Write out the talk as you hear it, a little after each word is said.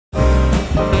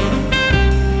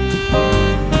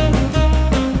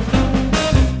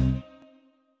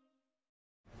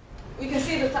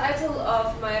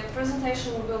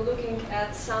presentation we'll be looking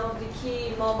at some of the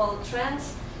key mobile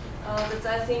trends that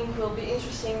I think will be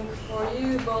interesting for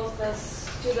you, both as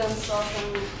students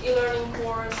of an e-learning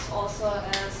course, also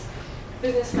as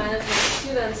business management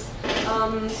students.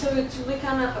 So it will be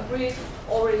kind of a brief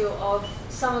overview of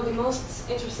some of the most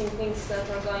interesting things that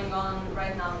are going on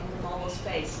right now in the mobile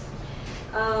space.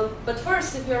 But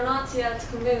first, if you're not yet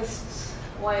convinced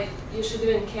why you should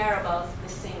even care about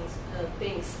these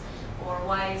things, or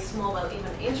why is mobile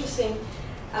even interesting,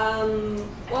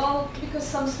 well, because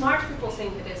some smart people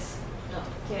think it is. No,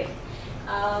 okay.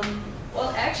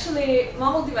 Well, actually,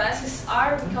 mobile devices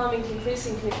are becoming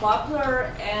increasingly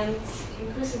popular and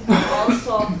increasingly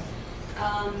also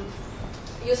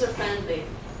user-friendly.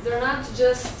 They're not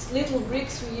just little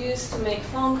bricks we use to make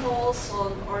phone calls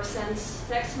or send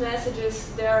text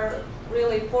messages. They're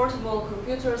really portable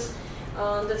computers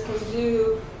that can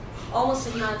do almost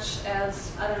as much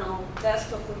as, I don't know,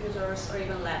 desktop computers or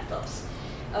even laptops.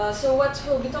 So what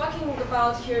we'll be talking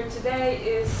about here today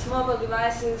is mobile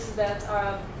devices that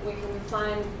we can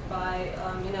define by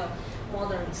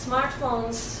modern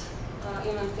smartphones,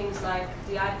 even things like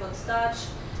the iPod Touch,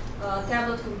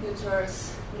 tablet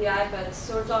computers, the iPad.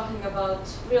 So we're talking about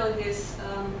really this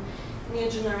new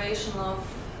generation of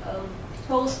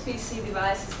post-PC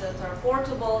devices that are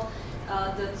portable,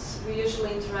 that we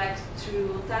usually interact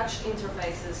through touch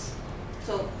interfaces,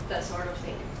 so that sort of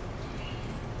thing.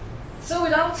 So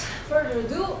without further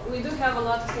ado, we do have a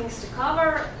lot of things to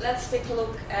cover. Let's take a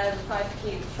look at 5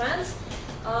 key trends.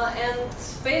 And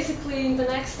basically in the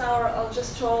next hour I'll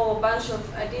just throw a bunch of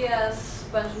ideas,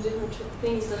 a bunch of different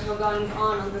things that are going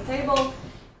on the table.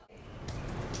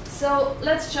 So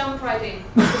let's jump right in.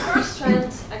 The first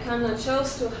trend I kind of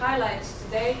chose to highlight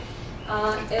today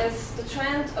is the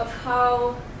trend of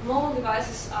how mobile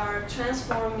devices are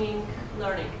transforming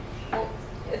learning. Well,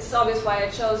 it's obvious why I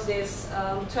chose this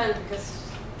trend,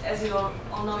 because as you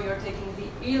all know, you're taking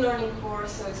the e-learning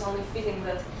course, so it's only fitting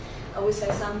that we say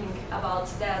something about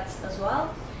that as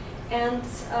well. And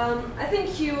I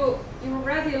think you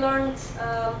already learned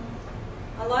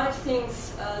a lot of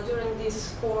things during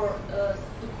this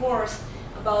course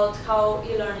about how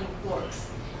e-learning works.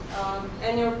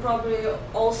 And you're probably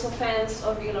also fans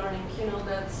of e-learning. You know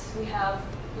that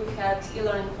we've had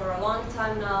e-learning for a long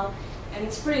time now, and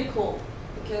it's pretty cool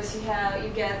because you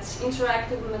get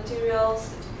interactive materials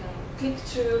that you can click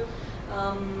through.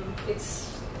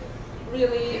 It's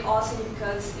really awesome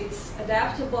because it's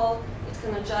adaptable. It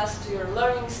can adjust to your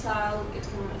learning style. It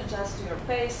can adjust to your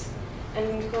pace, and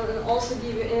it can also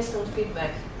give you instant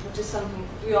feedback, which is something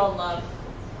we all love,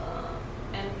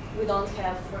 and we don't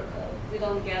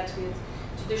get with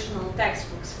traditional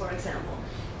textbooks, for example.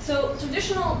 So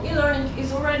traditional e-learning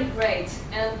is already great,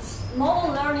 and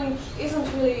mobile learning isn't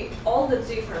really all that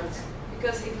different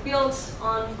because it builds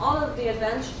on all of the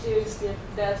advantages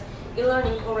that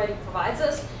e-learning already provides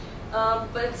us,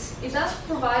 but it does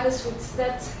provide us with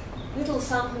that little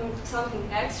something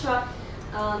extra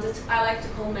that I like to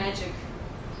call magic.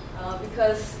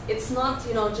 Because it's not,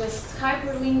 just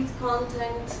hyperlinked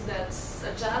content that's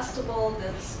adjustable,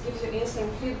 that gives you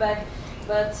instant feedback,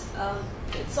 but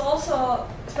it's also,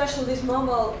 especially these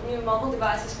new mobile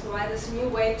devices, provide us a new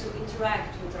way to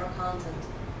interact with our content.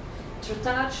 Through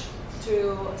touch,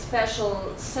 through special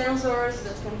sensors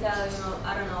that can tell,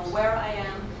 I don't know, where I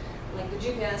am, like the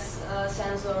GPS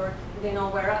sensor, they know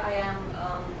where I am,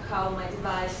 how my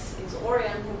device is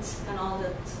oriented, and all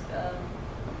that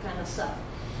kind of stuff.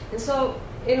 And so,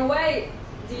 in a way,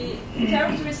 the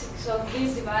characteristics of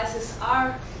these devices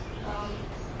are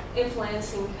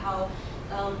influencing how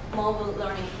mobile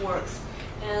learning works.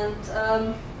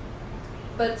 And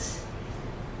but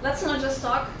let's not just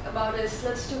talk about this.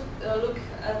 Let's look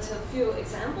at a few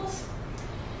examples.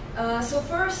 So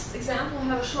first example, I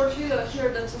have a short video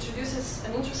here that introduces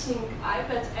an interesting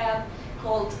iPad app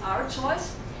called Our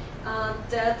Choice.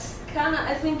 That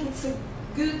I think it's a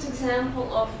good example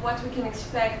of what we can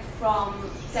expect from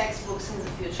textbooks in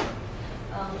the future.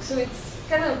 So it's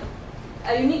kind of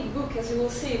a unique book, as you will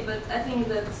see, but I think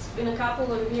that in a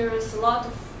couple of years, a lot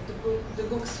of the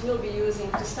books we'll be using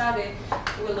to study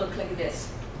will look like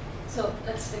this. So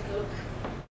let's take a look.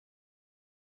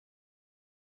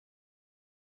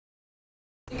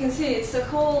 You can see it's a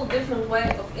whole different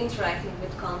way of interacting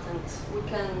with content. We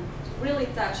can really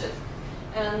touch it.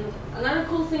 And another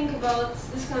cool thing about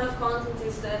this kind of content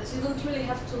is that you don't really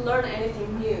have to learn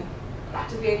anything new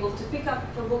to be able to pick up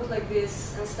a book like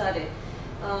this and study.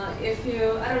 If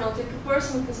you, I don't know, take a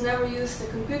person who's never used a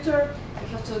computer, you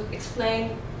have to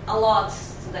explain a lot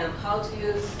to them how to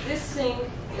use this thing,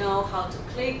 how to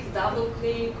click, double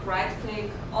click, right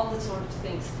click, all that sort of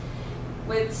things.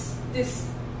 With this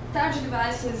touch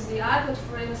devices, the iPad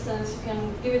for instance, you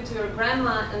can give it to your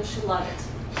grandma and she'll love it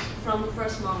from the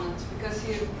first moment, because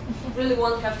you really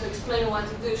won't have to explain what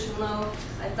to do. She'll know,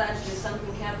 I touched this,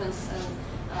 something happens, and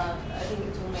I think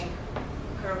it will make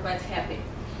her quite happy.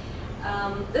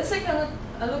 Let's take a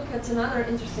look at another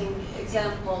interesting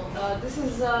example. This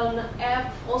is an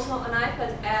app, also an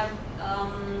iPad app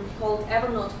called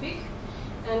Evernote Pick,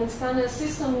 and it's kind of a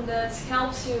system that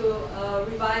helps you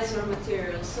revise your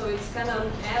materials. So it's kind of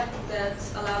an app that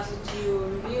allows you to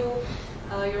review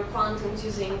your content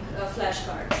using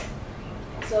flashcards.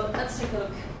 So let's take a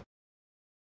look.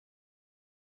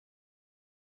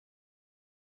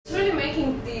 It's really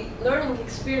making the learning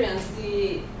experience,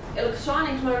 the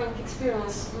electronic learning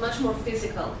experience, much more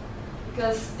physical,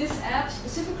 because this app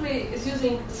specifically is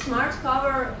using the smart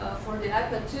cover for the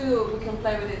iPad 2. We can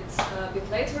play with it a bit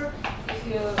later if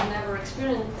you never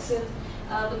experienced it.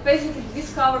 But basically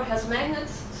this cover has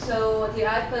magnets, so the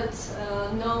iPad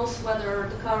knows whether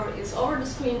the cover is over the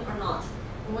screen or not.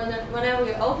 And whenever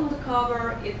you open the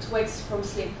cover, it wakes from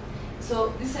sleep.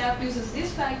 So this app uses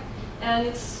this fact, and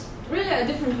it's really a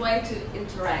different way to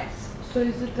interact. So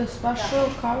is it a special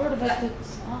cover that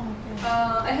it's... Oh, okay.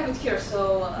 I have it here,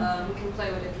 so we can play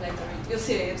with it later. You'll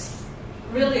see, it's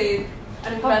really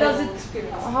an incredible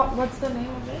experience. What's the name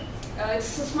of it?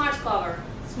 It's a smart cover.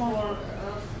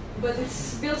 But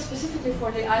it's built specifically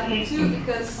for the iPad 2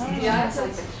 because the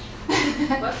iPad...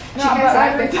 What? No,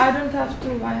 but I don't have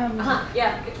to. I have...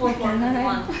 Yeah, it won't work with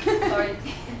one. Sorry.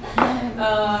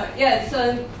 Yeah, it's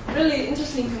really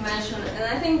interesting to mention, and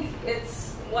I think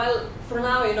it's, while for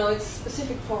now, you know, it's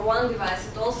specific for one device,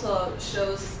 it also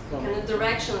shows kind of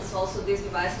directions also these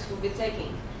devices will be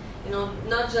taking. You know,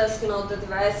 not just, you know, the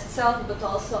device itself, but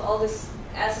also all these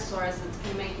accessories that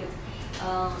can make it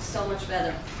so much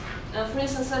better. For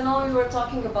instance, I know you were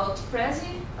talking about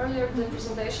Prezi earlier, the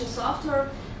presentation software.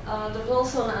 There's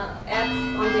also an app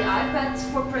on the iPad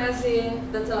for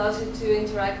Prezi that allows you to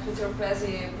interact with your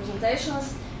Prezi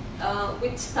presentations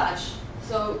with touch.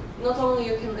 So not only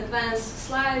you can advance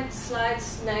slides,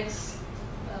 next,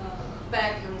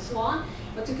 back, and so on,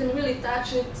 but you can really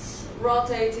touch it,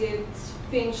 rotate it,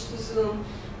 pinch to zoom.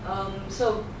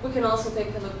 So we can also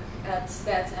take a look at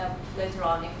that app later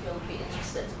on if you'll be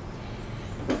interested.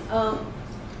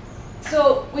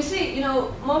 So we see, you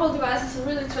know, mobile devices are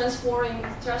really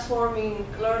transforming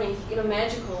learning in a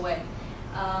magical way.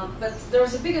 But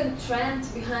there's a bigger trend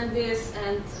behind this,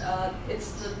 and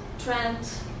it's the trend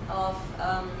of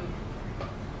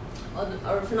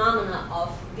or phenomena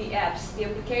of the apps, the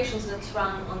applications that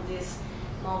run on these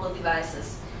mobile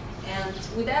devices. And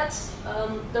with that,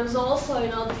 there's also, you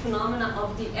know, the phenomena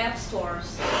of the app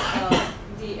stores,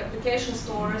 the application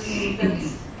stores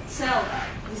that sell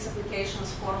these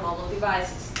applications for mobile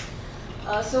devices.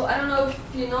 So I don't know if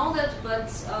you know that, but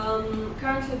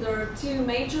currently there are two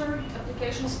major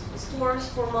application stores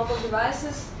for mobile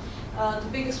devices. The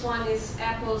biggest one is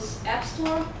Apple's App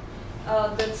Store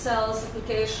that sells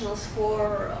applications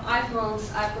for iPhones,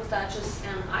 iPod Touches,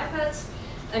 and iPads.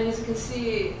 And as you can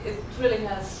see, it really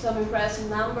has some impressive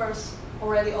numbers,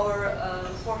 already over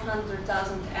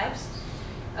 400,000 apps.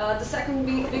 The second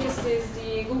biggest is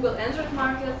the Google Android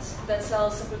market that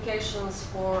sells applications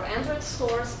for Android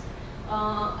stores.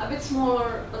 A bit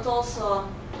smaller, but also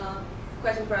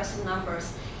quite impressive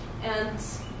numbers. And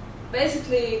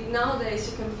basically,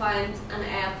 nowadays you can find an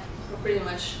app for pretty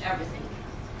much everything.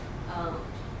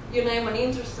 You name an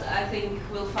interest, I think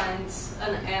we'll find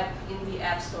an app in the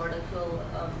App Store that will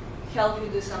help you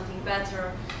do something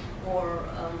better or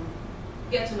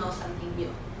get to know something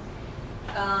new.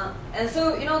 And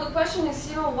so, you know, the question is,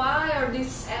 you know, why are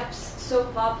these apps so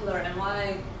popular and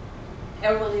why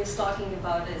everyone is talking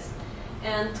about this?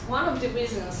 And one of the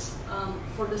reasons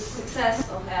for the success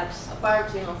of apps,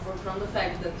 apart, you know, from the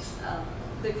fact that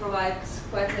they provide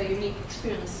quite a unique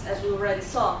experience, as we already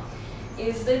saw,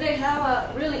 is that they have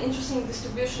a really interesting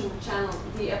distribution channel,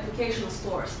 the application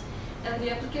stores. And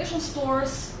the application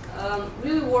stores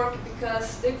really work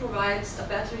because they provide a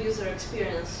better user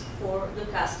experience for the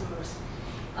customers.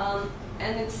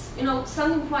 And it's, you know,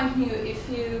 something quite new if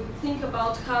you think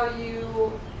about how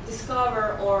you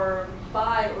discover or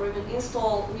buy or even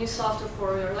install new software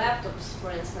for your laptops,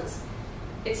 for instance.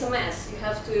 It's a mess. You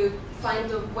have to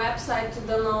find a website to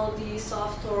download the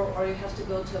software, or you have to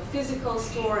go to a physical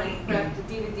store and grab the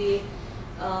DVD.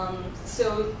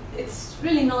 So it's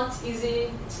really not easy,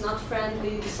 it's not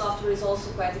friendly, the software is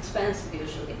also quite expensive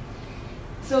usually.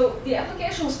 So the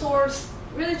application stores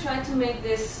really try to make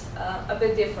this a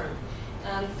bit different.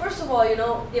 And first of all, you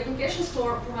know, the application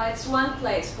store provides one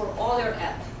place for all your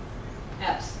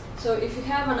apps. So if you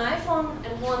have an iPhone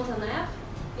and want an app,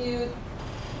 you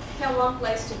have one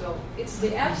place to go. It's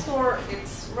the App Store,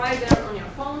 it's right there on your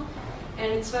phone,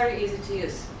 and it's very easy to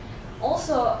use.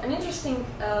 Also, an interesting,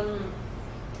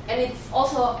 and it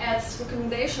also adds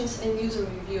recommendations and user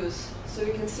reviews, so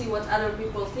you can see what other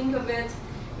people think of it.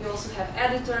 You also have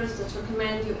editors that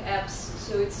recommend you apps,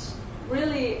 so it's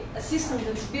really a system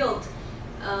that's built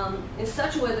in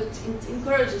such a way that it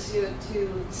encourages you to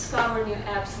discover new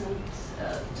apps and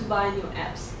to buy new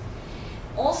apps.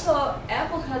 Also,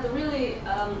 Apple had a really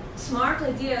smart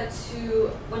idea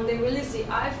to, when they released the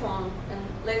iPhone and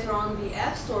later on the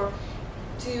App Store,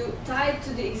 to tie it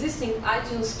to the existing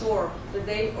iTunes Store that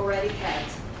they already had.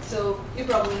 So you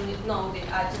probably know the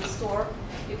iTunes Store.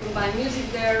 You can buy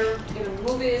music there, even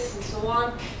movies and so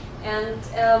on. And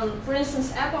for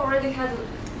instance, Apple already had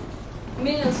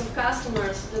millions of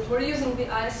customers that were using the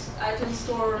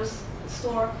iTunes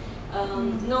store,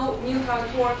 knew how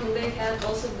it worked, and they had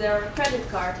also their credit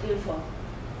card info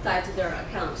tied to their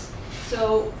accounts.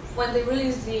 So when they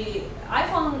released the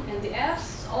iPhone and the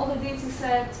apps, all the data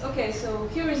said, okay, so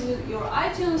here is your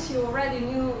iTunes, you already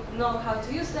know how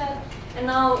to use that, and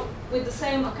now with the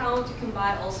same account you can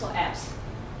buy also apps.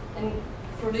 And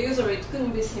for the user it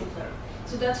couldn't be simpler.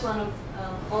 So that's one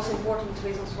of also important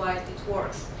reasons why it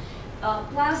works.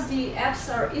 Plus the apps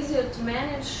are easier to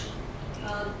manage,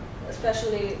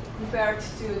 especially compared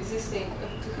to existing,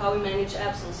 to how we manage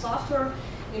apps and software.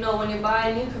 You know, when you buy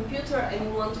a new computer and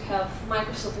you want to have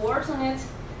Microsoft Word on it,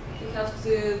 you have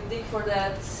to dig for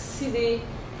that CD,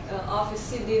 Office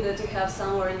CD that you have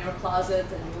somewhere in your closet,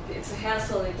 and it's a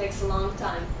hassle, it takes a long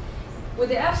time. With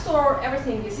the App Store,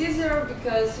 everything is easier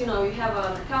because, you know, you have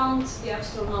an account, the App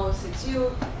Store knows it's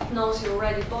you, it knows you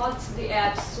already bought the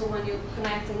apps, so when you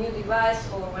connect a new device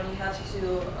or when you have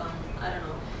to, I don't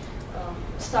know,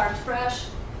 start fresh,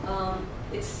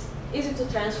 it's easy to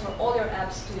transfer all your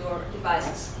apps to your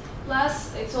devices.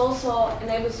 Plus, it also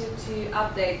enables you to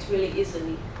update really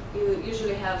easily. You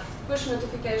usually have push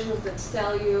notifications that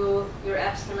tell you your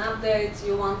apps can update,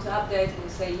 you want to update, and you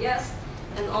say yes,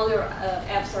 and all your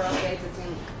apps are updated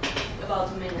in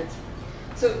about a minute.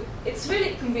 So it's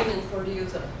really convenient for the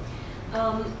user.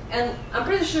 And I'm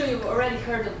pretty sure you've already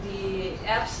heard of the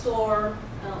App Store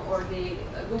or the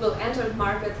Google Android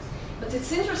market, but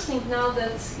it's interesting now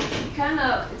that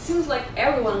it seems like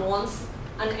everyone wants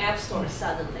an App Store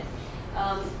suddenly.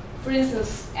 For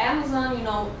instance, Amazon, you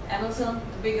know, Amazon,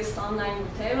 the biggest online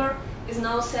retailer, is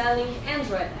now selling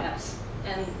Android apps,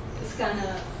 and it's kind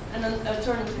of an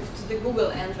alternative to the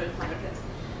Google Android market.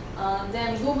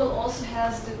 Then Google also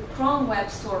has the Chrome Web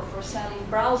Store for selling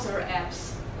browser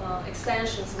apps,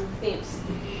 extensions and themes.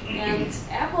 And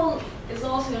Apple is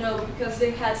also, you know, because they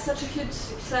had such a huge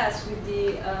success with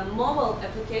the mobile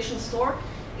application store,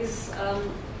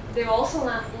 they also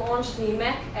launched the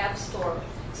Mac App Store.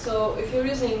 So if you're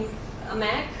using a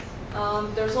Mac,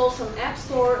 there's also an App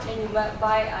Store, and you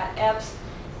buy apps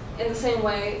in the same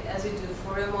way as you do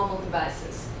for your mobile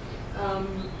devices.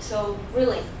 So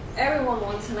really, everyone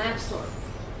wants an App Store.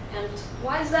 And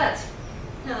why is that?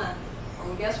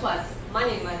 Well, guess what?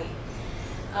 Money.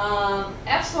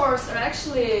 App stores are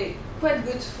actually quite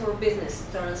good for business,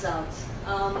 it turns out.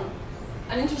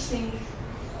 An interesting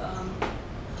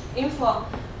info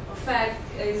or fact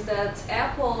is that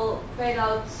Apple paid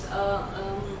out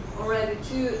already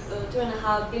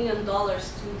 $2.5 billion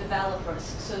to developers,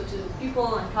 so to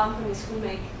people and companies who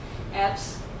make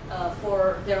apps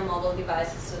for their mobile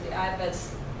devices, so the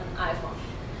iPads and iPhone.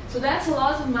 So that's a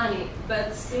lot of money,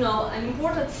 but you know, an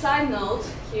important side note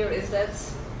here is that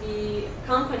the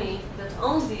company that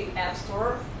owns the App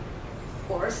Store, of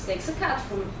course, takes a cut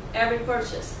from every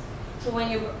purchase. So when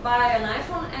you buy an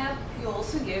iPhone app, you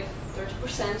also give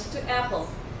 30% to Apple.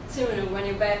 Similarly, when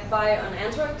you buy an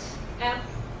Android app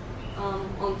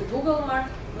on the Google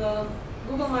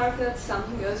market,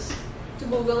 something goes to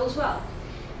Google as well.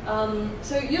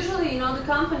 So usually, you know, the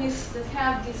companies that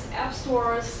have these app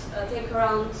stores take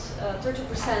around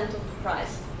 30% of the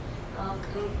price. And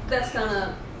that's kind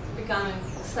of becoming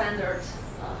the standard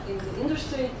in the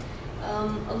industry.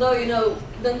 Although, you know,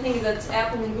 don't think that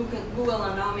Apple and Google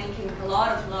are now making a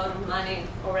lot of money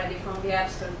already from the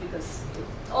app store, because it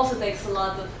also takes a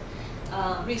lot of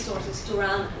resources to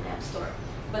run an app store.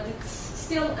 But it's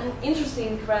still an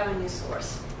interesting revenue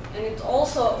source. And it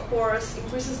also, of course,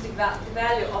 increases the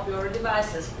value of your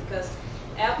devices, because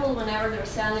Apple, whenever they're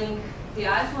selling the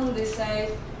iPhone, they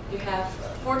say you have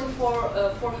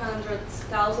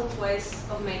 400,000 ways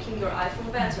of making your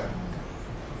iPhone better.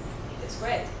 It's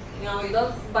great. You know, you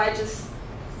don't buy just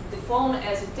the phone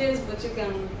as it is, but you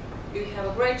have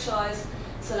a great choice,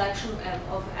 selection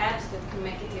of apps that can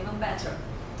make it even better.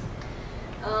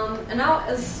 And now,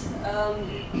 as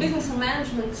business and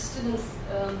management students,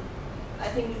 I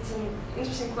think it's an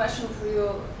interesting question for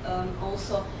you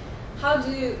also. How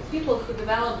do people who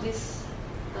develop these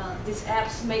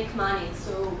apps make money?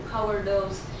 So how are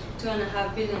those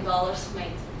 $2.5 billion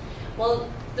made? Well,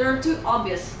 there are two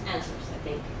obvious answers, I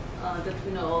think, that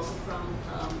we know also from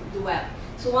the web.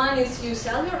 So one is you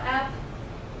sell your app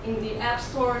in the app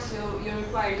store, so you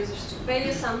require users to pay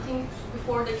you something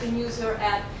before they can use your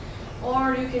app,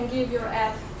 or you can give your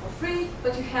app for free,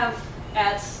 but you have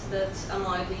ads that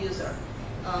annoy the user.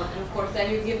 And of course,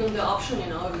 then you give them the option,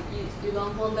 you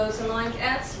don't want those annoying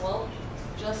ads, well,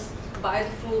 just buy the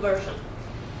full version.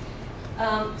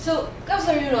 So those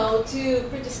are, two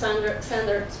pretty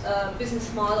standard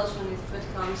business models when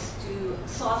it comes to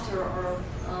software or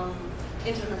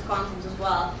internet content as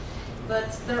well.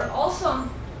 But there are also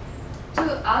two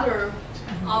other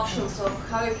options of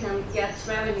how you can get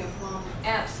revenue from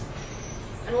apps.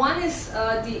 And one is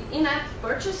the in-app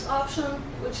purchase option,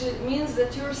 which means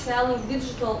that you're selling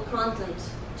digital content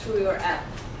through your app.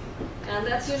 And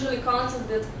that's usually content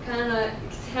that kind of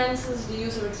enhances the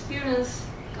user experience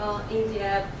in the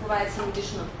app, provides some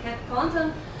additional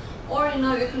content. Or,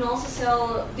 you can also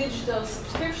sell digital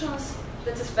subscriptions.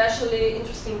 That's especially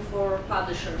interesting for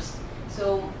publishers.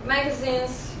 So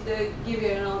magazines, they give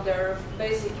you, their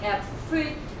basic app for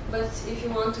free. But if you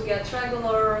want to get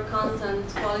regular content,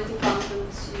 quality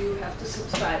content, you have to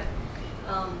subscribe.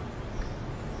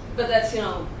 But that's,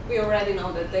 we already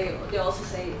know that they also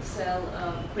sell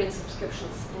print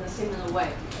subscriptions in a similar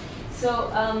way. So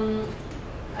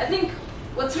I think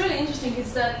what's really interesting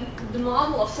is that the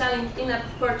model of selling in-app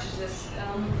purchases,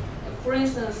 for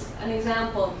instance, an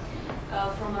example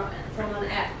from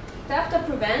an app. Tap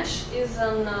Revenge is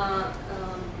a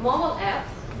mobile app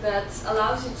that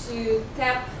allows you to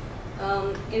tap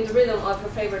in the rhythm of your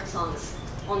favorite songs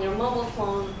on your mobile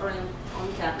phone or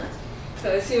on tablet.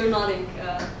 So I see you're nodding.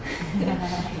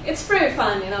 It's pretty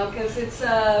fun, because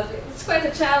it's quite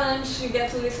a challenge. You get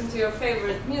to listen to your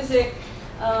favorite music.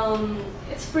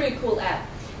 It's a pretty cool app.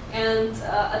 And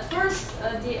at first,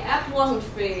 the app wasn't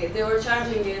free. They were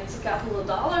charging it a couple of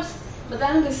dollars. But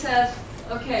then they said,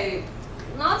 okay,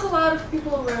 not a lot of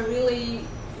people were really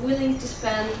willing to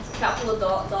spend a couple of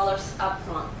dollars up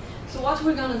front. So what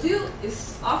we're going to do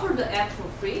is offer the app for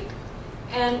free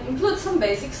and include some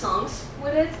basic songs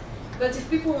with it. But if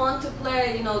people want to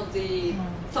play, the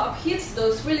top hits,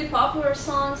 those really popular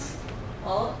songs,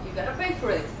 well, you gotta pay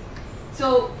for it.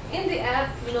 So in the app,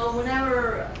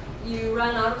 whenever you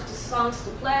run out of the songs to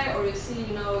play, or you see,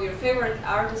 your favorite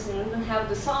artist and you don't have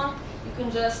the song, you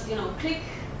can just, click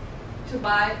to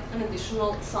buy an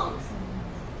additional song.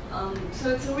 So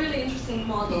it's a really interesting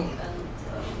model, and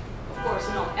of course,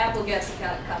 Apple gets a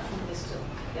cut from this too.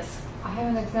 Yes. I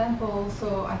have an example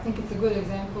also. I think it's a good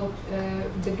example.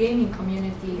 The gaming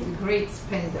community is a great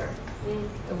spender.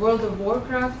 The World of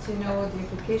Warcraft, the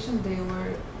application, they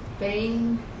were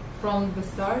paying from the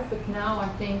start, but now I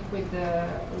think with a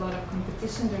lot of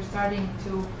competition, they're starting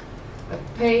to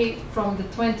pay from the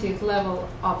 20th level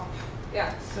up.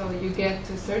 Yeah. So you get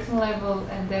to a certain level,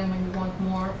 and then when you want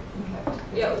more, you have to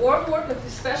pay. Yeah, World of Warcraft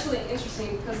is especially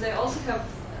interesting because they also have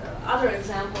other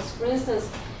examples. For instance,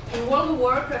 in World of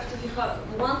Warcraft, if you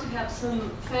want to have some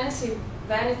fancy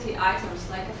vanity items,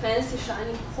 like a fancy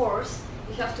shiny horse,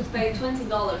 you have to pay $20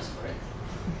 for it.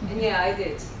 And yeah, I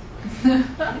did.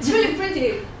 It's really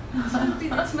pretty.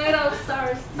 It's made out of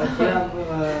stars. But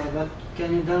but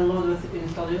can you download with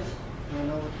installers? Do you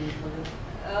know what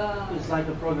installers? It's like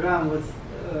a program with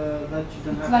that you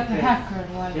don't have like to pay. a hacker,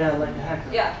 like Yeah, like a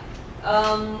hacker. Yeah.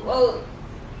 Well,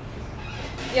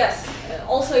 yes.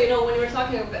 Also, when we're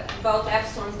talking about app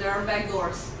stores, there are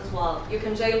backdoors as well. You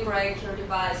can jailbreak your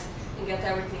device and get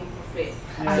everything for free.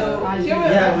 Yeah.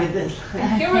 So We did.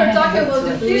 Here we're talking about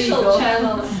the official illegal.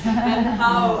 channels and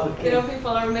how Okay.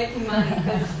 people are making money.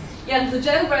 Yeah, the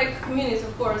jailbreak community,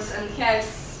 of course, and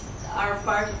hacks are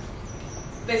part of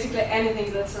basically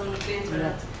anything that's on the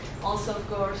internet. Yeah. Also, of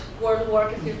course, World of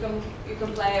Warcraft, you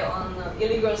can play on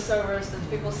illegal servers that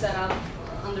people set up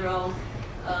on their own,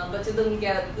 but you don't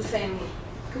get the same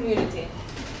community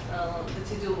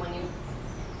that you do when you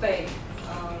pay.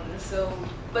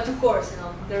 But of course,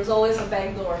 there's always a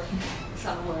backdoor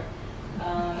somewhere.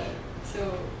 So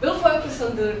we'll focus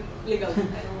on the legal. I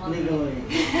don't want Legally.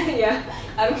 yeah,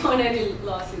 I don't want any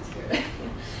lawsuits here.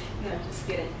 No, just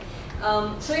kidding.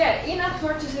 So yeah, in-app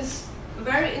purchase is a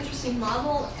very interesting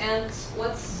model, and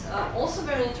what's also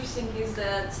very interesting is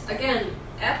that, again,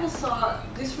 Apple saw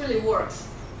this really works.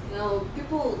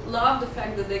 People love the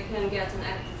fact that they can get an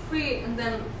app for free and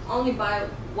then only buy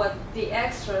what the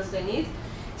extras they need.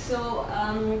 So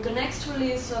the next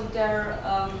release of their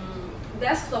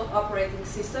desktop operating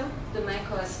system, the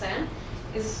macOS 10,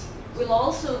 will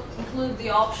also include the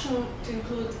option to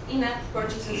include in-app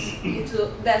purchases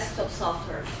into desktop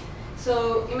software.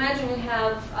 So imagine you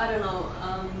have, I don't know,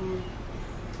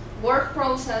 word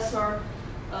processor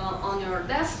on your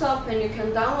desktop and you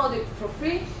can download it for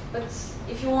free, but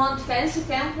if you want fancy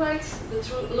templates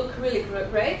that look really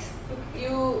great,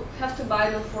 you have to buy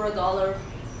them for $1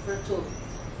 per tool.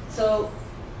 So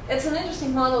it's an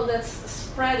interesting model that's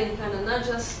spreading, kind of, not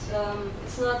just,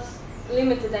 it's not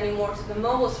limited anymore to the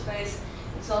mobile space,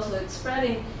 it's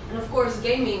spreading. And of course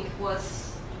gaming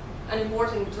was an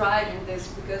important drive in this,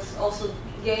 because also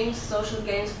games, social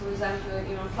games, for example,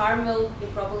 Farmville, you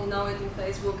probably know it in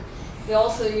Facebook, they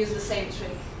also use the same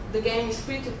trick. The game is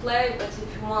free to play, but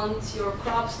if you want your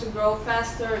crops to grow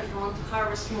faster, if you want to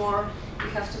harvest more, you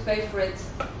have to pay for it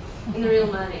in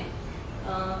real money.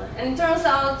 And it turns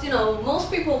out,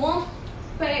 most people won't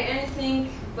pay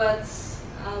anything, but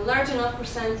a large enough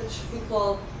percentage of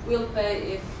people will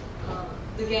pay if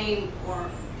the game or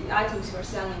the items you're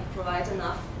selling provide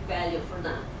enough value for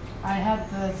them. I had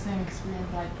the same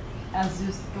experience, like as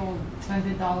you told,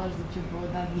 $20 that you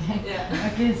bought that game.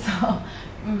 Yeah. Okay, so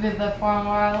with the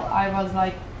Farmville, I was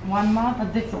like 1 month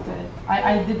addicted to it.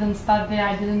 I didn't study,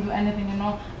 I didn't do anything,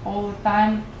 all the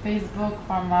time, Facebook,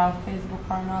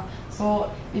 Farmville.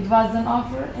 So it was an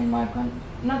offer in my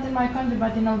not in my country,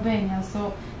 but in Albania.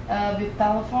 So with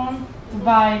telephone to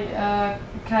buy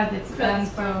credits and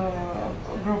to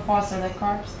grow faster the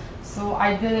crops. So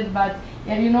I did it, but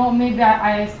yeah, maybe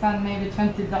I spent maybe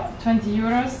 20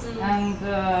 euros, and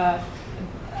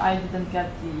I didn't get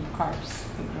the crops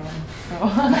to grow. So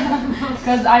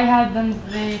because I hadn't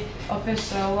the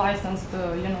official license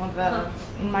to,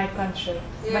 in my country,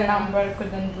 the number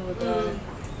couldn't do the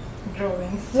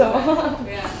growing. So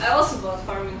yeah, I also bought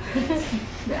farming credits.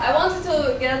 I wanted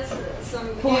to get some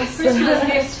Christmas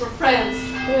gifts for friends,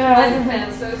 my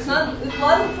friends. So it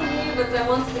wasn't for me, but I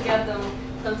wanted to get them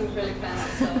something really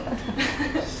fancy.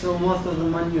 So most of the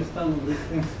money you spend on these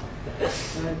things.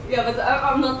 Right? Yeah, but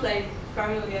I'm not playing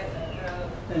Farmville yet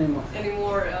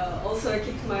anymore. Also, I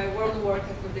kicked my World of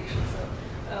Warcraft addiction,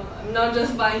 so I'm not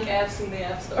just buying apps in the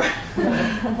App Store.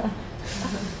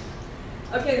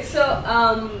 Okay, so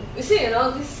you see,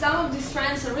 some of these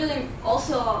trends are really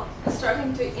also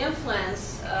starting to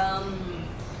influence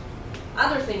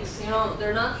other things.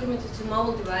 They're not limited to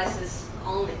mobile devices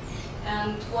only.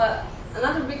 And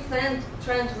another big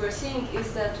trend we're seeing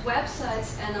is that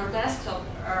websites and our desktop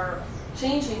are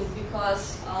changing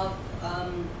because of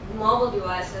mobile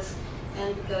devices,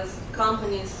 and because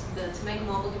companies that make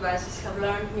mobile devices have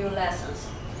learned new lessons.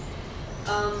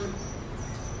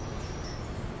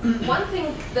 One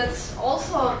thing that's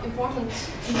also important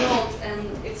to note,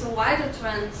 and it's a wider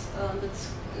trend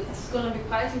it's going to be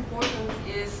quite important,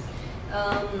 is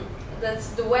that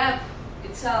the web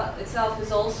itself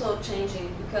is also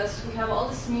changing, because we have all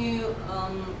these new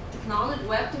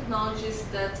web technologies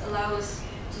that allow us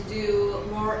to do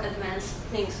more advanced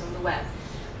things on the web.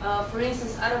 For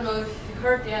instance, I don't know if you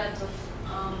heard yet of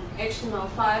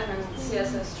HTML5 and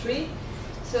CSS3.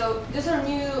 So these are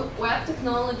new web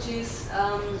technologies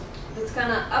that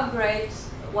kind of upgrade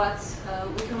what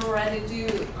we can already do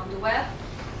on the web,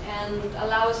 and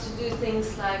allow us to do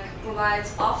things like provide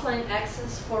offline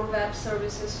access for web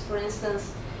services. For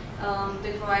instance,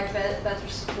 they provide better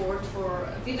support for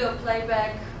video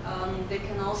playback. They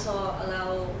can also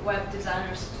allow web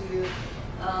designers to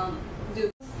do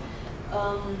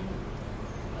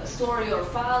store your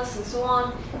files and so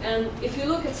on. And if you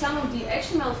look at some of the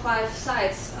HTML5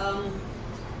 sites,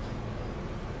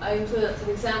 I included an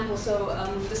example. So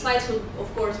the slides will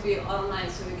of course be online,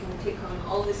 so you can click on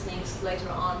all these links later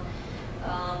on.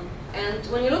 And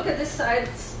when you look at these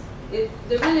sites, they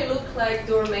really look like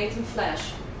they were made in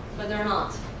Flash, but they're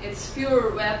not. It's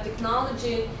pure web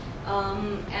technology,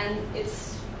 and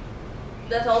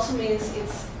that also means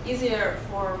it's easier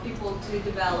for people to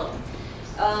develop.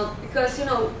 Because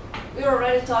we're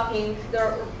already talking, there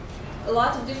are a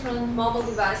lot of different mobile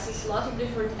devices, a lot of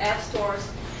different app stores,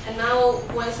 and now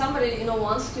when somebody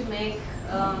wants to make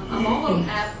a mobile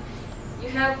app, you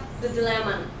have the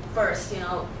dilemma first.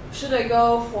 Should I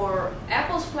go for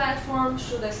Apple's platform?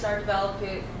 Should I start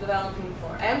developing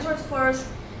for Android first?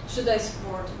 Should I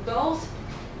support both?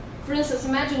 For instance,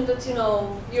 imagine that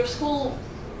your school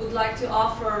would like to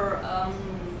offer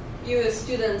you as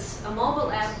students a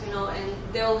mobile app, and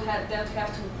they'll have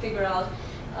to figure out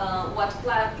what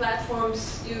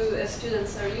platforms you as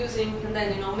students are using, and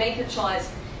then make a choice.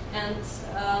 And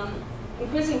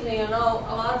increasingly, a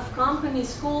lot of companies,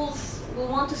 schools will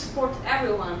want to support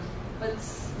everyone, but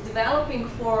developing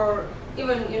for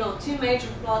even two major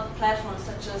platforms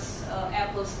such as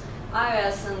Apple's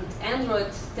iOS and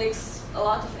Android takes a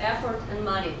lot of effort and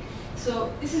money.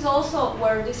 So this is also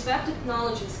where these web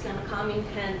technologies can come in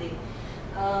handy.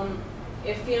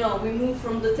 If we move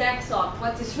from the tech talk,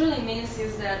 what this really means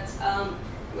is that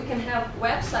we can have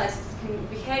websites that can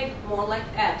behave more like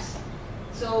apps.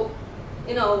 So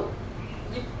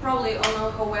you probably all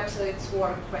know how websites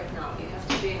work right now. You have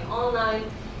to be online.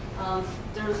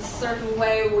 There's a certain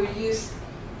way we're used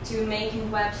to making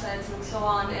websites and so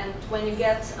on. And when you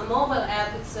get a mobile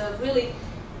app, it's really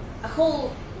a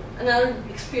whole another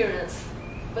experience.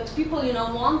 But people,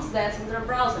 want that in their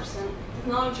browsers, and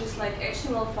technologies like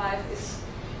HTML5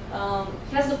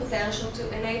 has the potential to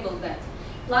enable that.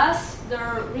 Plus, there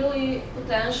are really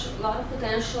a lot of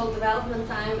potential development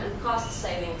time and cost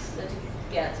savings that you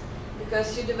get,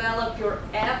 because you develop your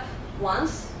app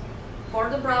once for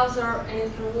the browser, and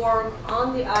it can work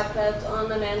on the iPad,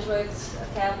 on an Android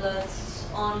tablet,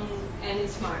 on any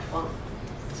smartphone.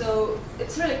 So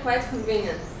it's really quite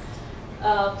convenient.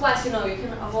 Plus, you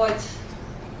can avoid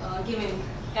giving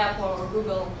Apple or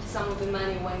Google some of the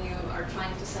money when you are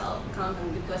trying to sell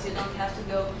content, because you don't have to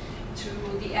go to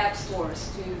the app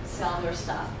stores to sell your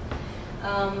stuff.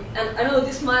 And I know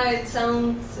this might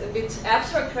sound a bit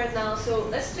abstract right now, so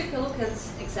let's take a look at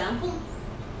an example.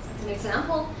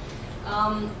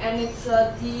 And it's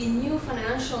the new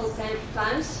Financial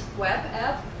Times web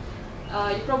app.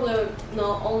 You probably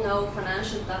all know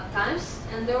Financial Times,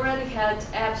 and they already had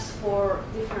apps for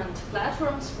different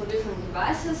platforms, for different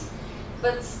devices.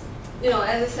 But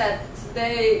as I said,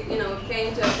 they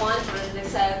came to a point where they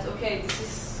said, okay, this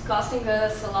is costing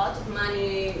us a lot of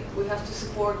money. We have to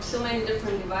support so many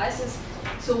different devices.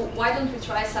 So why don't we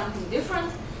try something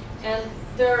different? And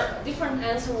their different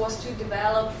answer was to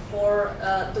develop for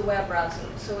the web browser.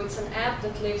 So it's an app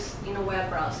that lives in a web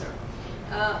browser.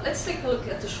 Let's take a look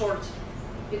at the short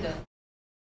video.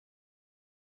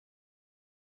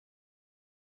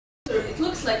 It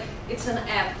looks like it's an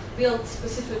app built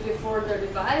specifically for their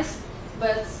device,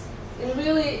 but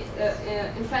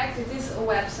in fact, it is a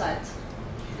website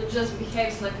that just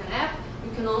behaves like an app.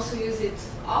 You can also use it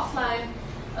offline,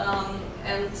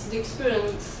 and the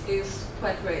experience is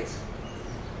quite great.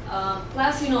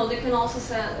 Plus, they can also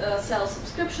sell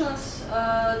subscriptions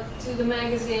to the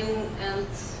magazine and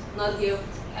not give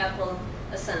Apple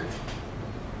a cent.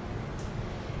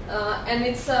 And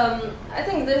it's, I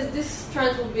think this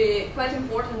trend will be quite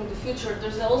important in the future.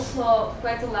 There's also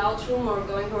quite a loud rumor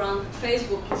going around that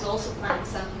Facebook is also planning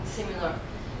something similar.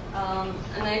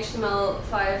 An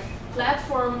HTML5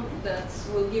 platform that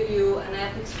will give you an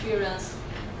app experience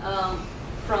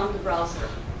from the browser.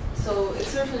 So it's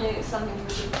certainly something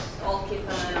we should all keep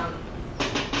an eye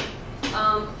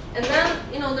on. And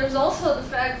then, there's also the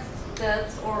fact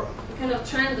that, or the kind of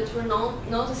trend that we're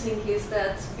noticing is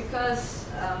that because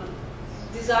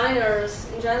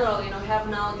designers in general, have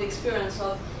now the experience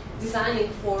of designing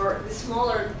for the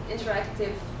smaller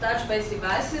interactive touch-based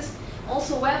devices,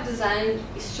 also web design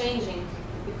is changing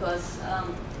because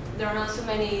there are not so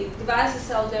many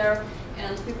devices out there,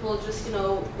 and people just,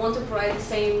 want to provide the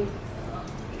same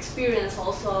experience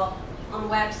also on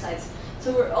websites.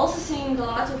 So we're also seeing a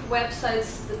lot of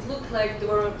websites that look like they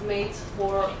were made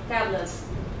for tablets,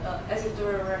 as if they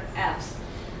were apps.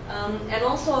 And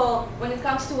also, when it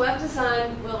comes to web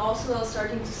design, we're also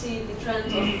starting to see the trend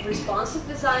of responsive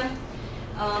design.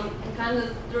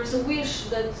 And there's a wish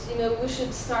that we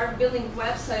should start building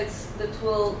websites that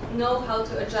will know how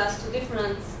to adjust to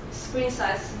different screen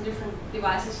sizes and different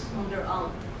devices on their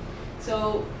own.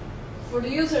 So for the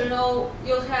user,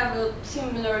 you'll have a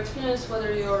similar experience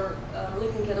whether you're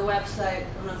looking at a website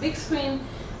on a big screen,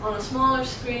 on a smaller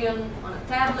screen, on a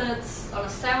tablet, on a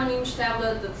 7-inch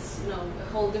tablet that's a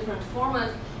whole different format,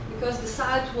 because the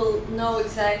site will know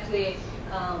exactly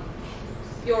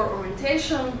your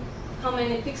orientation, how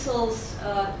many pixels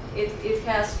it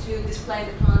has to display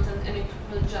the content, and it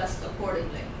will adjust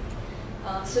accordingly.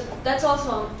 So that's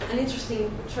also an interesting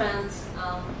trend.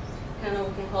 We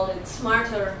can call it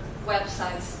smarter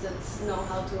websites that know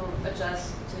how to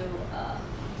adjust to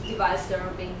the device they're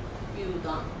being viewed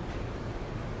on.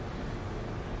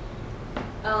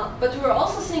 But we're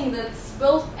also seeing that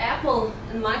both Apple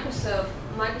and Microsoft,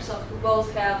 who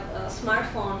both have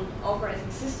smartphone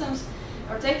operating systems,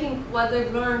 are taking what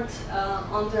they've learned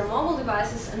on their mobile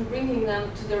devices and bringing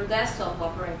them to their desktop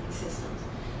operating systems.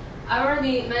 I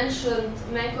already mentioned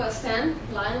macOS 10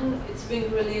 Lion. It's being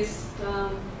released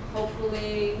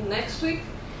hopefully next week.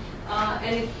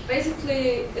 And it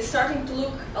basically is starting to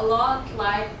look a lot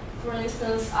like, for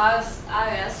instance,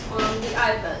 iOS on the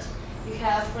iPad. You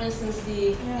have, for instance,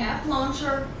 the app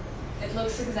launcher. It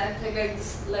looks exactly like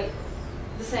this, like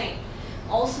the same.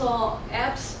 Also,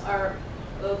 apps are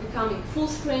becoming full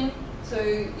screen, so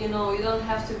you know you don't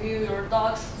have to view your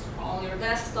docs on your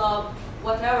desktop,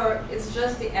 whatever. It's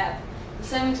just the app, the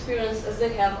same experience as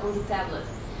they have on the tablet.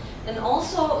 And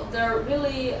also, they're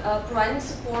really providing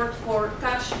support for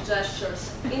touch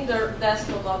gestures in their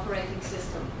desktop operating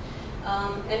system.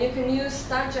 And you can use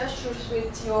touch gestures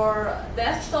with your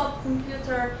desktop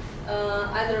computer,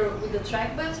 either with the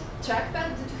trackpad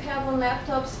that you have on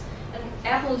laptops. And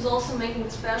Apple is also making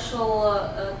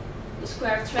special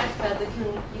square trackpad that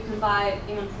you can buy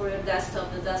even for your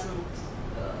desktop that doesn't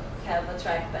have a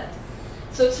trackpad.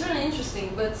 So it's really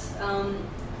interesting, but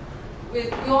we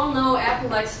all know Apple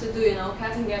likes to do,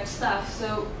 cutting edge stuff.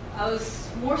 So I was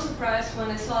more surprised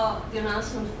when I saw the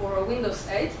announcement for Windows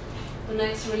 8, the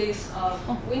next release of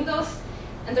Windows,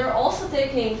 and they're also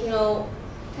taking,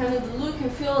 kind of the look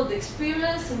and feel of the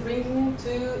experience and bringing it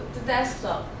to the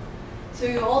desktop. So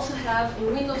you also have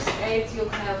in Windows 8, you'll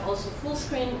have also full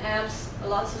screen apps,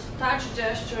 lots of touch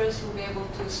gestures. You'll be able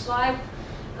to swipe,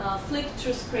 flick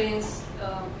through screens.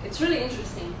 It's really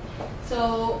interesting.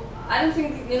 So I don't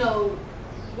think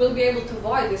we'll be able to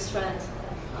avoid this trend.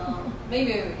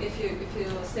 Maybe if you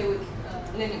stay with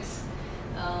Linux,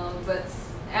 but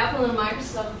Apple and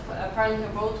Microsoft apparently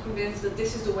are both convinced that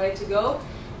this is the way to go,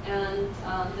 and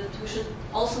that we should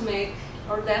also make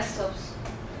our desktops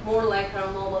more like our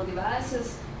mobile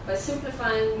devices by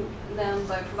simplifying them,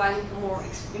 by providing a more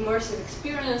immersive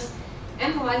experience,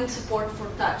 and providing support for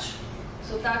touch.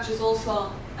 So touch is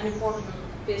also an important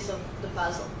piece of the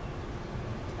puzzle.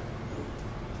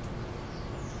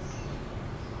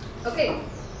 Okay,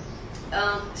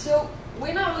 so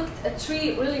we now looked at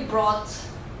three really broad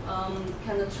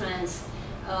kind of trends.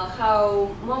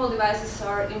 How mobile devices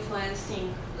are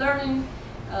influencing learning,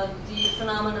 the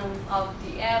phenomenon of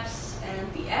the apps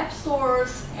and the app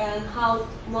stores, and how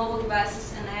mobile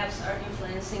devices and apps are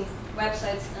influencing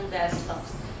websites and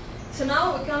desktops. So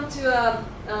now we come to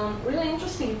a really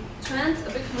interesting trend,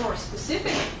 a bit more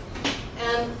specific,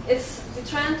 and it's the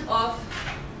trend of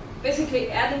basically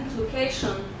adding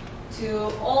location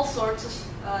to all sorts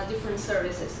of different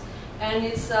services. And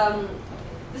it's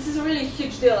this is a really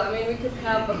huge deal. I mean, we could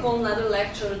have a whole nother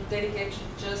lecture dedicated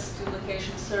just to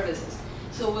location services.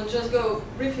 So we'll just go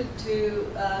briefly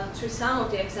through some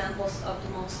of the examples of the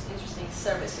most interesting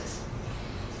services.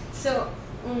 So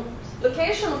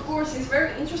location, of course, is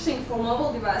very interesting for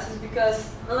mobile devices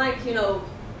because, unlike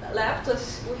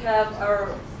laptops, we have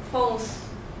our phones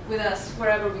with us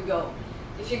wherever we go.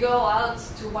 If you go out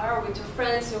to bar with your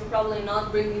friends, you're probably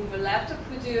not bringing your laptop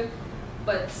with you,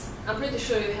 but I'm pretty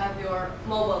sure you have your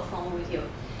mobile phone with you.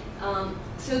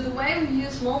 So the way we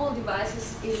use mobile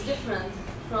devices is different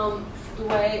from the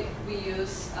way we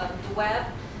use the web,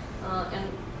 and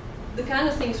the kind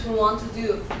of things we want to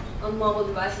do on mobile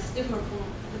devices is different from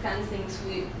the kind of things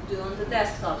we do on the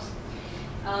desktops.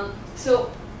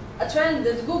 So a trend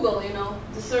that Google,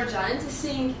 the search giant, is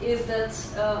seeing is that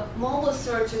mobile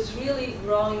search is really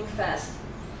growing fast.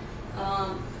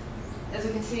 As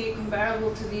you can see,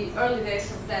 comparable to the early days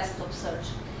of desktop search.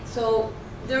 So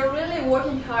they're really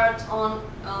working hard on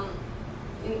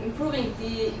improving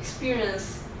the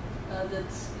experience that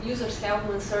users have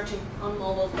when searching on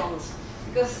mobile phones.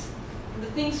 Because the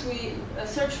things we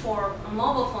search for on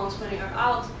mobile phones when we are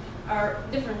out are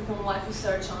different from what we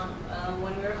search on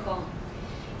when we're home.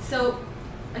 So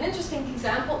an interesting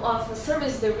example of a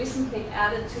service they recently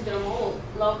added to their mobile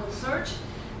local search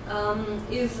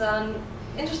is an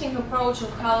interesting approach of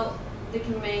how they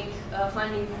can make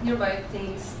finding nearby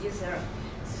things easier.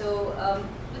 So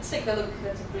let's take a look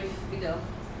at a brief video.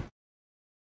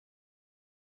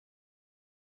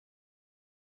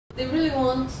 They really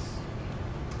want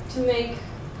to make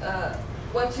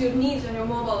what you need on your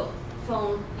mobile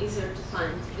phone easier to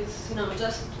find. It's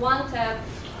just one tap.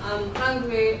 I'm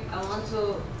hungry. I want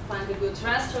to find a good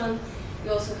restaurant.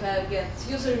 You also get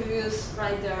user reviews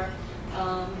right there.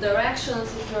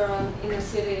 Directions if you're in a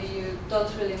city you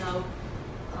don't really know.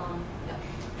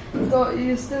 Yeah. So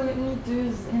you still need to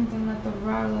use internet or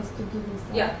wireless to do this?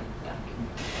 Right? Yeah.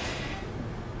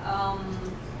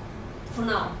 For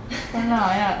now. For now,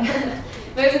 yeah.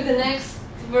 Maybe the next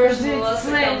version will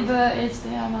also come. The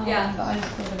HTML and the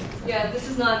HTML. Yeah, this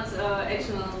is not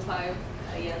HTML5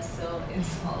 yet, so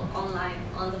it's all online,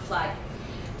 on the fly.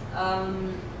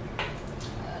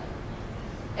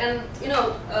 And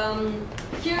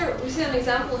here we see an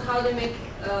example how they make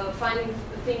finding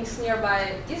things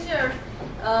nearby easier,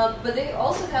 but they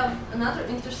also have another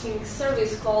interesting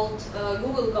service called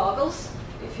Google Goggles,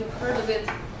 if you've heard of it.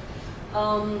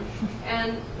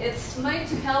 And it's made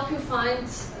to help you find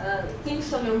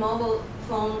things on your mobile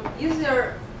phone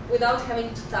easier without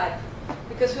having to type.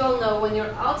 Because we all know when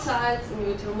you're outside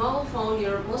with your mobile phone,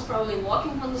 you're most probably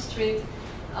walking on the street,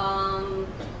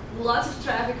 lots of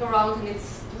traffic around, and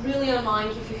it's really annoying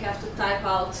if you have to type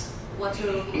out what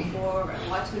you're looking for and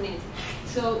what you need.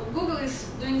 So Google is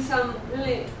doing some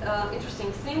really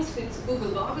interesting things with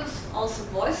Google Goggles, also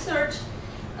voice search.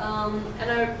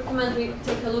 And I recommend we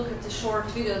take a look at the short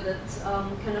video that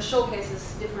kind of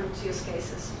showcases different use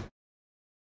cases.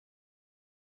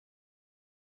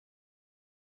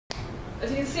 As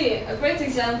you can see, a great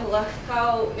example of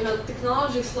how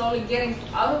technology is slowly getting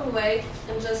out of the way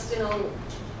and just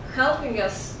helping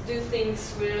us do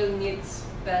things we really need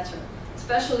better.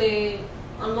 Especially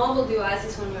on mobile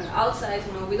devices when we're outside,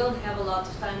 we don't have a lot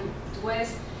of time to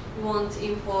waste. We want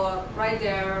info right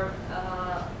there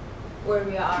where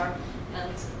we are,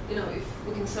 and if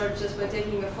we can search just by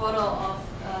taking a photo of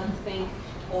the thing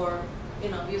or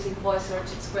using voice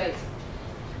search, it's great.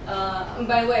 And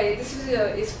by the way, this video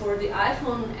is for the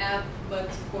iPhone app, but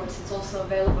of course it's also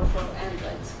available for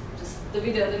Android. Just the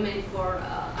video they made for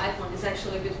iPhone is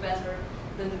actually a bit better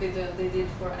than the video they did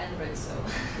for Android, so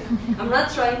I'm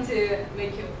not trying to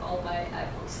make you all buy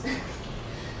iPhones.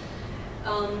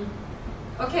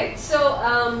 Okay,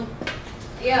 so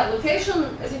yeah,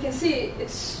 location, as you can see,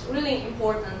 it's really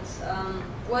important.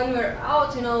 When we're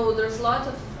out, there's a lot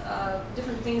of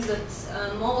different things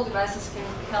that mobile devices can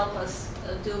help us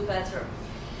do better.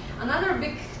 Another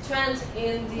big trend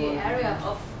in the area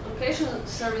of location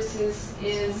services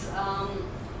is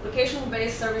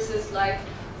location-based services like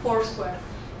Foursquare.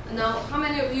 Now, how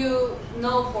many of you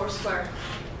know Foursquare?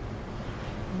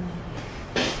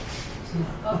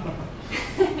 Okay.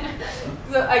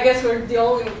 So I guess we're the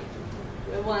only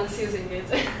ones using it.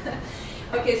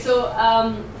 Okay, so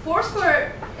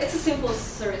Foursquare, it's a simple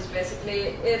service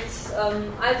basically. It's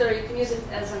either you can use it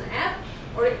as an app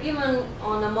or even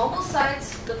on a mobile site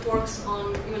that works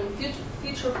on even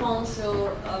feature phones.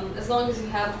 So as long as you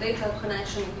have data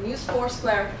connection, you can use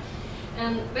Foursquare.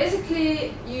 And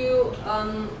basically, you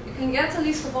can get a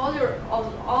list of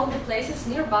all the places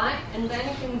nearby, and then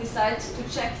you can decide to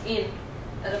check in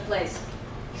at a place.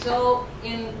 So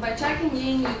by checking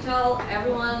in, you tell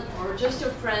everyone or just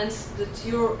your friends that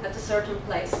you're at a certain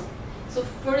place. So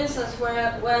for instance,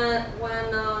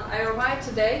 when I arrived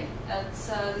today at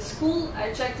the school,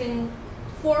 I checked in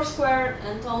Foursquare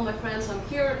and told my friends I'm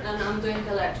here and I'm doing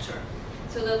a lecture.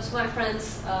 So that my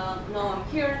friends know I'm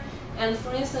here. And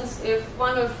for instance, if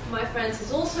one of my friends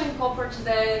is also in Copper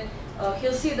today,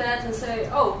 he'll see that and say,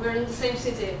 oh, we're in the same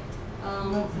city,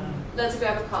 let's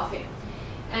grab a coffee.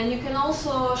 And you can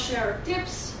also share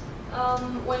tips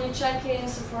when you check in.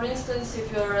 So for instance,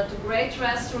 if you're at a great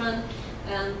restaurant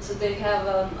and they have,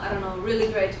 I don't know,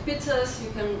 really great pizzas, you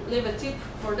can leave a tip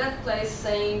for that place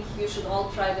saying you should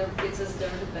all try their pizzas, they're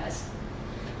the best.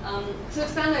 So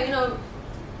it's kind of,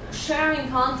 sharing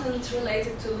content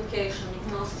related to location. You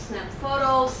can also snap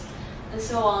photos and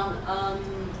so on.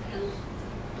 And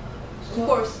of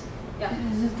course, yeah.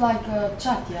 Is it like a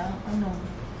chat, yeah? I know.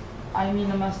 I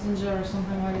mean a messenger or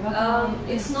something like that?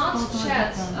 It's not totally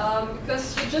chat,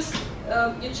 because you just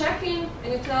you check in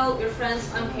and you tell your friends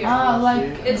I'm here. Ah,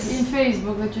 like it's in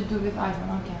Facebook that you do with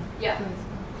iPhone, okay. Yeah.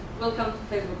 Welcome to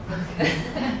Facebook.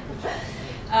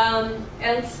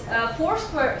 And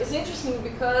Foursquare is interesting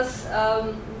because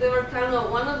they were kind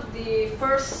of one of the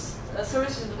first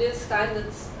services of this kind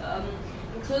that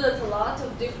included a lot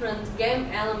of different game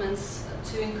elements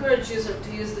to encourage users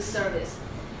to use the service.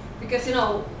 Because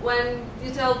when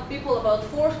you tell people about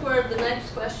Foursquare, the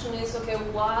next question is, okay,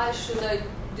 why should I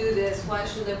do this? Why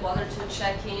should I bother to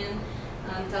check in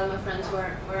and tell my friends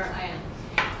where I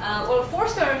am? Well,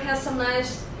 Foursquare has some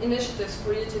nice initiatives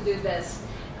for you to do this.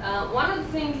 One of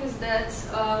the things is that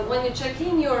when you check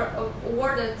in, you're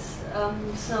awarded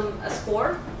a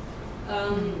score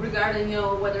regarding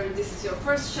whether this is your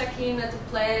first check-in at a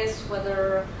place,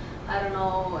 whether I don't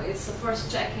know, it's the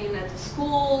first check-in at a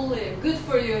school, good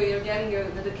for you, you're getting your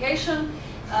education.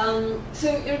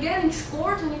 So you're getting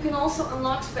scored, and you can also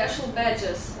unlock special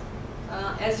badges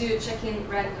as you check in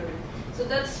regularly. So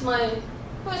that's my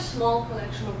quite small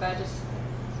collection of badges.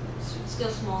 It's still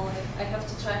small, I have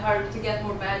to try harder to get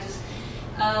more badges.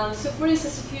 So for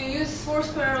instance, if you use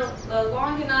Foursquare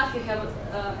long enough, you have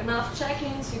enough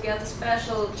check-ins, you get a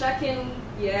special check-in,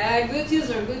 yeah, good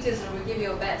user, we give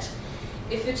you a badge.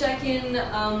 If you check in,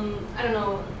 I don't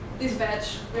know, this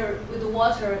badge here with the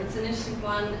water, it's an interesting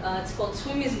one, it's called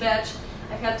Swimmies badge.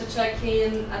 I had to check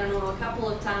in, I don't know, a couple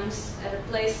of times at a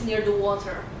place near the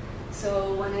water.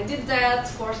 So when I did that,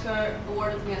 Foursquare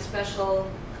awarded me a special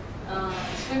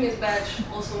Swimming badge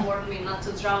also warned me not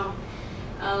to drown.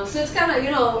 So it's kind of,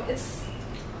 you know, it's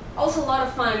also a lot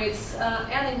of fun. It's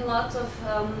adding a lot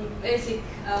of basic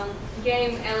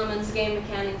game elements, game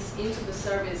mechanics into the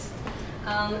service.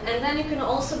 And then you can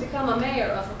also become a mayor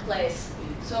of a place.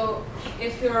 So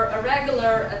if you're a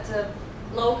regular at a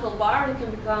local bar, you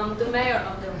can become the mayor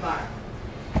of their bar.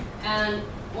 And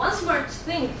one smart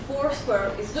thing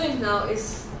Foursquare is doing now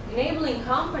is enabling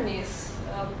companies,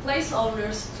 place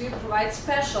owners, to provide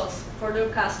specials for their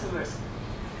customers.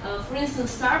 For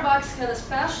instance, Starbucks had a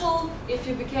special. If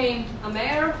you became a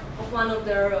mayor of one of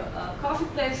their coffee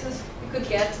places, you could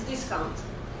get a discount.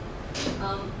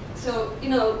 So, you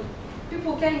know,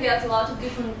 people can get a lot of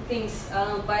different things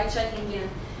by checking in.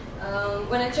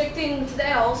 When I checked in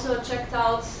today, I also checked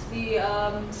out the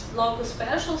local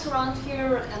specials around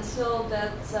here and saw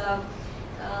that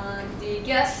the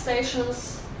gas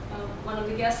stations, one of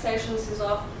the gas stations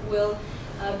will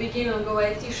be giving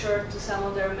away a t-shirt to some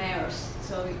of their mayors.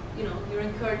 So, you know, you're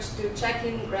encouraged to check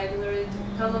in regularly, to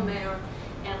become a mayor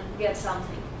and get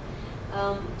something.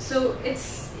 So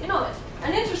it's, you know,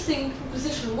 an interesting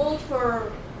proposition both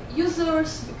for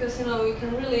users, because, you know, you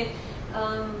can really,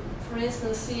 for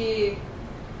instance, see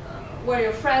where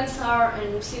your friends are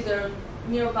and you see they're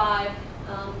nearby,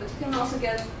 but you can also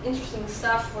get interesting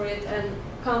stuff for it, and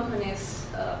companies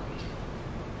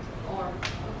or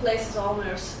places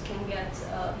owners can get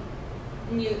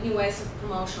new ways of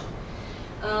promotion.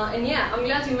 And yeah, I'm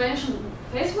glad you mentioned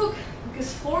Facebook,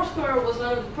 because Foursquare was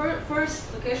one of the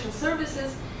first location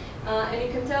services, and you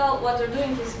can tell what they're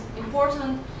doing is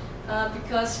important,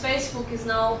 because Facebook is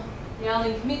now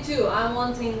yelling, me too, I'm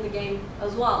wanting the game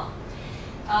as well.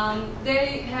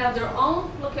 They have their own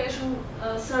location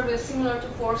service similar to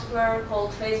Foursquare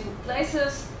called Facebook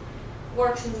Places.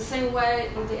 Works in the same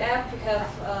way. In the app you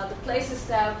have the Places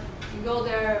tab, you go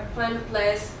there, find a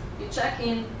place, you check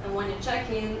in, and when you check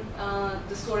in,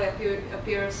 the story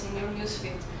appears in your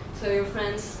newsfeed, so your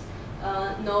friends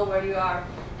know where you are.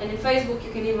 And in Facebook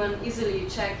you can even easily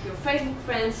check your Facebook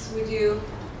friends with you.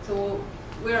 So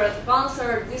we're at a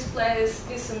concert, this place,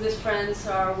 this and this friends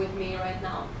are with me right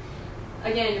now.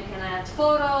 Again, you can add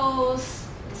photos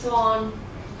and so on.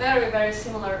 Very, very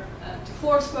similar to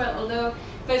Foursquare, although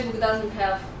Facebook doesn't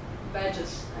have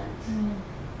badges and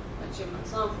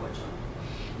achievements, unfortunately.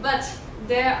 But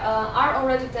they are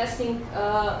already testing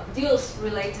deals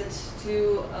related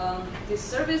to this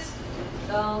service.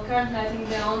 Currently, I think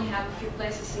they only have a few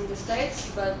places in the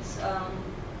States, but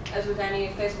as with any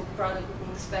Facebook product, we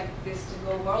can expect this to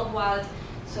go worldwide.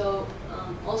 So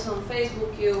also on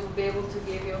Facebook, you'll be able to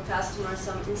give your customers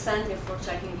some incentive for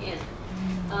checking in.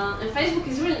 And Facebook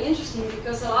is really interesting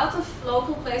because a lot of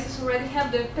local places already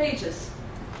have their pages.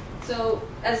 So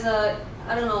as a,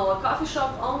 I don't know, a coffee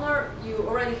shop owner, you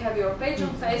already have your page on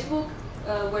Facebook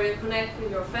where you connect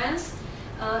with your friends.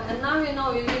 And now you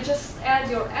know, you just add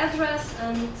your address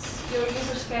and your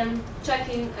users can check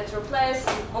in at your place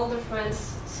and all their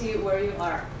friends see where you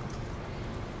are.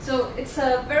 So it's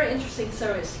a very interesting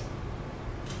service.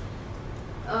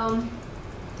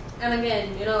 And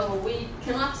again, you know, we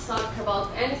cannot talk about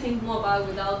anything mobile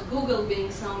without Google being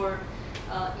somewhere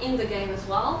in the game as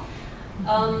well.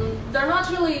 They're not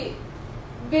really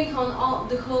big on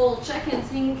the whole check-in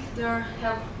thing. They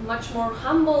have much more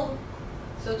humble,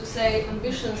 so to say,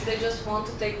 ambitions. They just want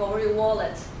to take over your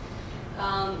wallet.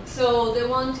 So they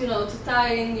want, you know, to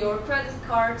tie in your credit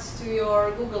cards to your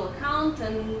Google account,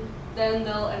 and then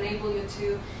they'll enable you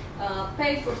to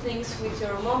pay for things with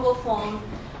your mobile phone.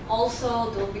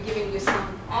 Also, they'll be giving you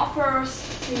some offers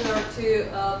similar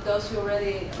to those we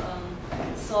already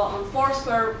saw on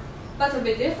Foursquare, but a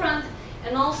bit different.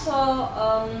 And also,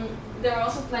 they're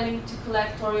also planning to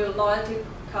collect all your loyalty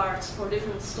cards for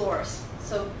different stores.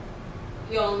 So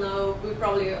you all know, we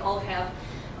probably all have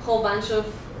a whole bunch of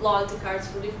loyalty cards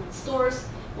for different stores.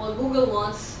 Well, Google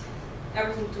wants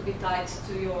everything to be tied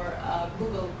to your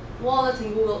Google Wallet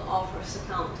and Google Offers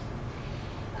account.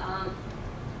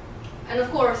 And of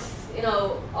course, you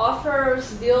know,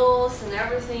 offers, deals, and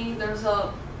everything, there's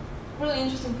a really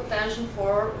interesting potential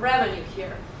for revenue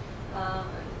here.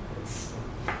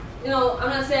 You know, I'm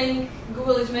not saying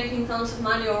Google is making tons of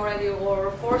money already,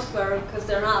 or Foursquare, because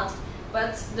they're not,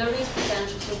 but there is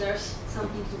potential, so there's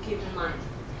something to keep in mind.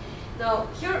 Now,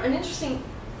 here, an interesting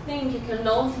thing you can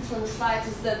notice on the slide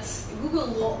is that Google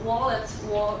Wallet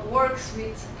works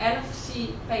with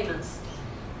NFC payments.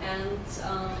 And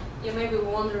you may be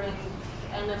wondering,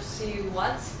 NFC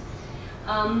what?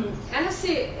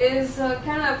 NFC is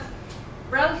kind of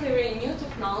relatively new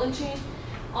technology.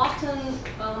 Often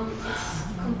it's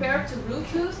compared to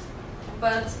Bluetooth,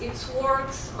 but it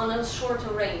works on a shorter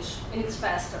range and it's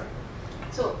faster.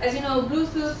 So as you know,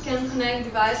 Bluetooth can connect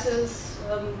devices,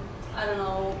 I don't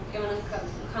know, even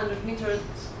 100 meters,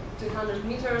 200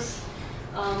 meters,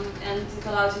 and it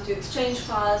allows you to exchange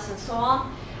files and so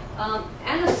on.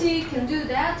 NFC can do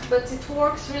that, but it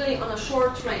works really on a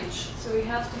short range. So you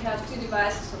have to have two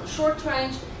devices on a short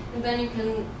range, and then you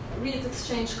can read,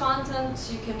 exchange content.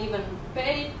 You can even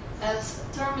pay at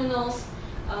terminals.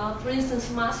 For instance,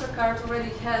 MasterCard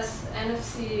already has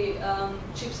NFC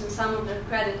chips in some of their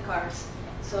credit cards.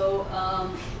 So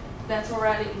that's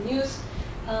already in use.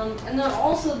 And there are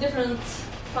also different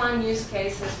fun use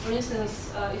cases. For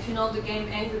instance, if you know the game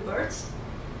Angry Birds,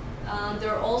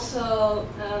 they're also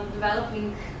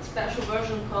developing a special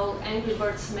version called Angry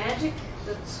Birds Magic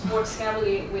that works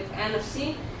heavily with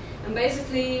NFC. And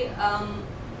basically,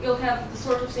 you'll have the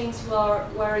sort of things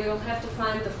where you'll have to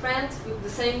find a friend with the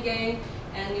same game,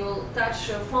 and you'll touch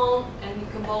your phone, and you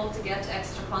can both get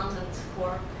extra content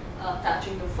for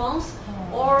touching your phones.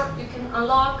 Or you can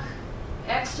unlock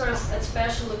extras at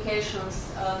special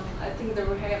locations. I think they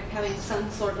were having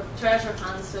some sort of treasure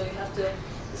hunt, so you have to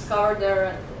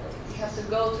discover you have to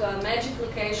go to a magic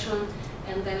location,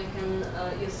 and then you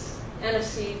can use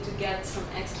NFC to get some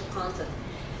extra content.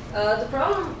 The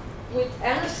problem with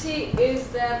NFC is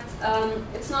that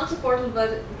it's not supported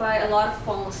by a lot of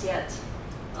phones yet.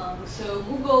 So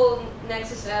Google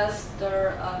Nexus S,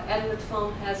 their Android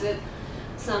phone has it,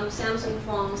 some Samsung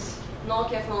phones,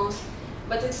 Nokia phones,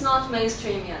 but it's not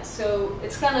mainstream yet. So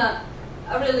it's kind of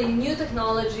a really new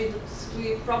technology that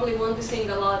we probably won't be seeing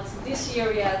a lot this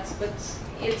year yet, but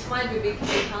it might be big in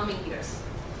the coming years.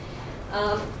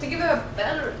 To give you a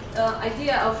better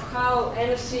idea of how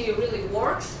NFC really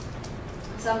works,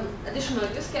 some additional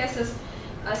use cases,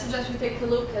 I suggest we take a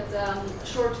look at a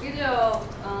short video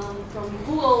from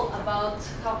Google about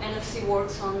how NFC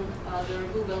works on their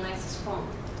Google Nexus phone.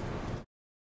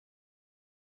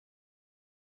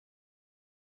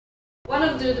 One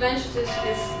of the advantages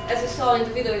is, as you saw in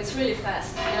the video, it's really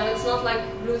fast. You know, it's not like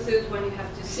Bluetooth when you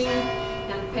have to sync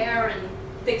and pair and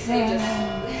it takes ages.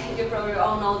 You probably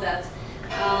all know that.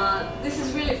 This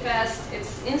is really fast,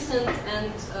 it's instant,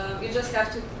 and you just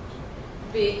have to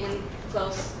be in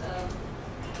close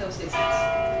distance.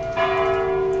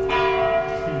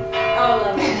 Oh,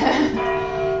 lovely.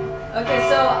 Okay,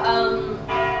 so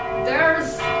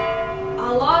there's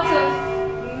a lot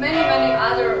of many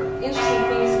other interesting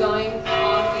things going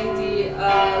on in the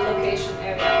location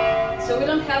area. So we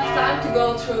don't have time to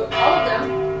go through all of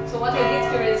them. So what I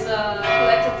did here is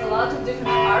collected a lot of different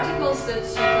articles that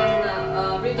you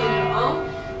can read on your own.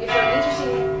 If you're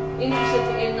interested in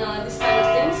these kind of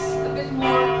things a bit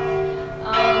more.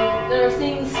 There are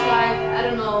things like, I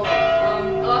don't know,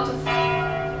 a lot of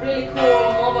really cool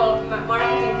mobile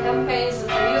marketing campaigns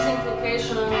that are using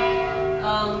location.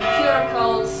 QR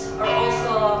codes are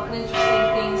also an interesting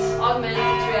things,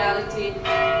 augmented reality,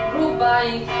 group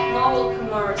buying, novel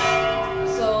commerce.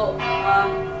 So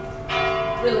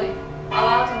really a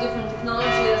lot of different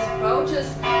technologies, approaches,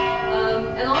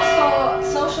 and also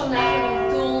social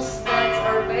networking tools that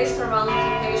are based around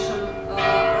location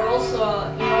are also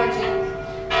emerging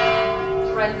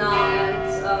right now,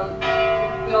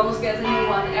 and we almost get a new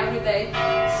one every day.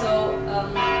 So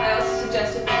I also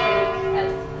suggest you take a look at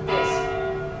this.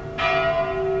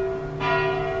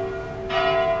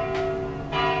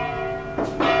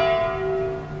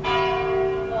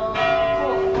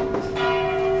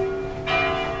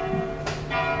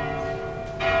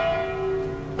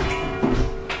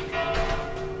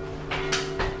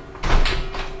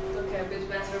 Okay, a bit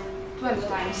better. 12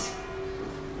 times.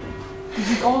 Is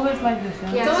it always like this?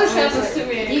 Yeah? Yes, It always happens to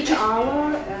me. Each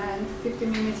hour and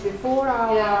 15 minutes before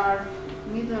our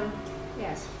middle.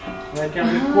 Yes. Like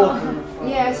every quarter.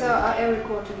 Yes, every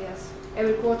quarter. Yes,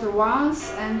 every quarter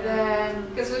once, and then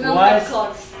Because we don't have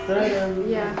clocks.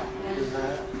 yeah.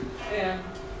 Yeah,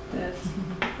 that's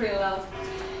pretty loud.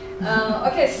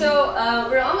 Okay, so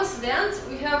we're almost at the end.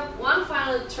 We have one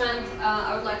final trend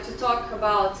I would like to talk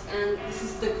about, and this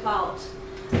is the cloud.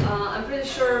 I'm pretty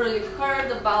sure you've heard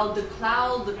about the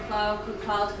cloud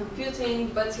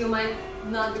computing, but you might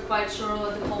not be quite sure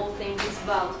what the whole thing is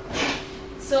about.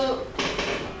 So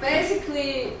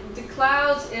basically, the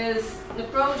cloud is an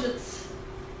approach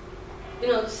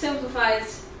that's, simplified.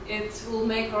 It will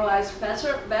make our lives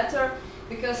better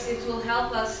because it will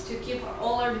help us to keep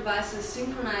all our devices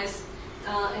synchronized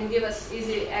and give us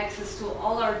easy access to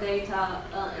all our data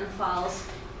and files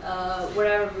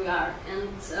wherever we are.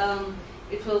 And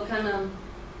it will kind of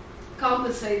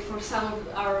compensate for some of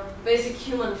our basic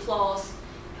human flaws,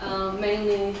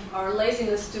 mainly our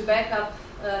laziness to back up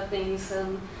things,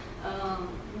 and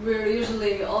we're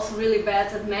usually also really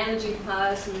bad at managing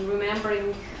files and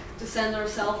remembering to send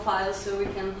ourselves files so we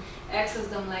can access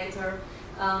them later.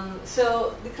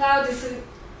 So the cloud is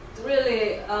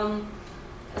really a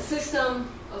system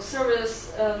of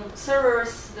servers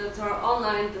that are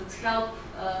online that help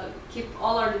keep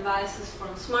all our devices from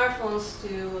smartphones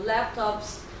to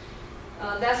laptops,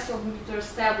 desktop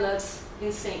computers, tablets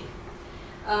in sync.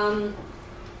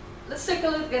 Let's take a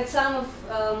look at some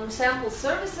of sample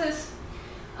services.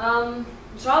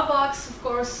 Dropbox, of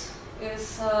course,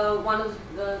 is one of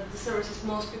the services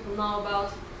most people know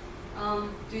about.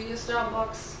 Do you use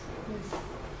Dropbox? Yes.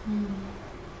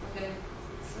 Okay,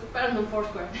 it's better than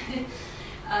Foursquare.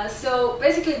 So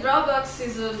basically, Dropbox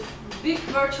is a big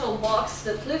virtual box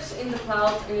that lives in the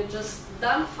cloud, and you just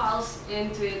dump files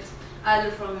into it,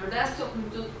 either from your desktop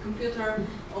computer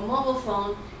or mobile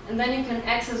phone, and then you can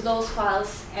access those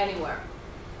files anywhere.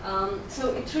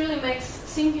 So it really makes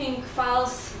syncing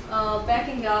files,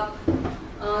 backing up,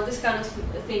 this kind of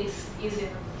things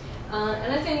easier.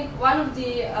 And I think one of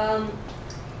the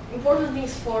important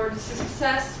things for the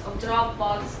success of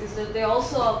Dropbox is that they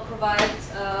also provide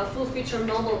full-feature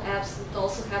mobile apps that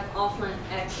also have offline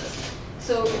access.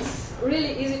 So it's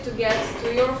really easy to get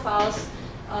to your files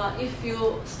if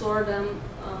you store them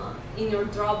in your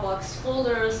Dropbox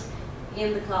folders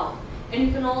in the cloud. And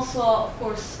you can also, of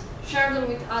course, share them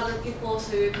with other people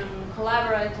so you can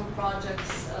collaborate on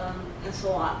projects and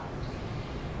so on.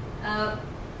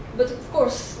 But of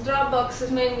course, Dropbox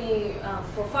is mainly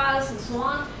for files and so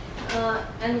on.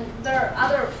 And there are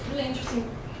other really interesting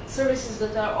services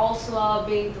that are also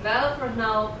being developed right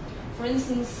now. For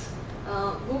instance,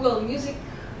 Google Music,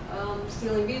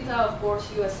 still in beta, of course,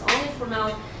 US only for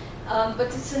now. But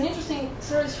it's an interesting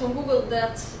service from Google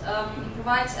that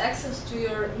provides access to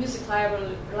your music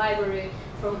library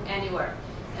from anywhere.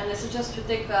 And I suggest you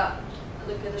take a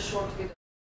look at a short video.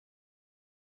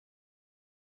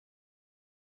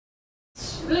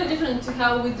 It's really different to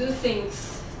how we do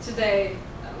things today,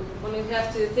 when we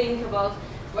have to think about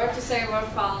where to save our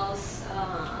files,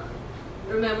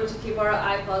 remember to keep our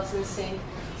iPods in sync.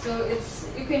 So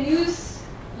you can use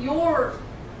your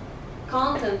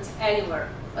content anywhere,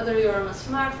 whether you're on a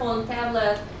smartphone,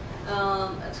 tablet,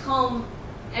 at home,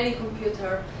 any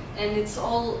computer, and it's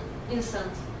all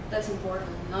instant. That's important.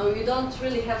 Now, you don't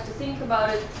really have to think about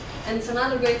it, and it's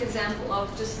another great example of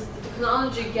just the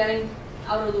technology getting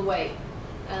out of the way.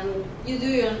 And you do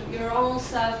your own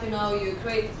stuff, you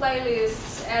create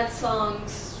playlists, add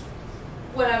songs,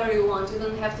 whatever you want. You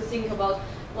don't have to think about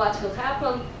what will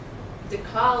happen. The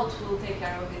cloud will take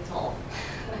care of it all.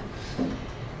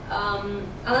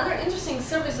 Another interesting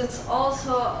service that's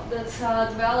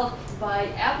developed by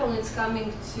Apple, and it's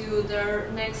coming to their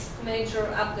next major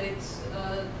update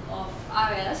of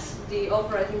iOS, the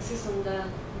operating system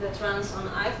that runs on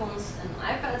iPhones and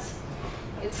iPads.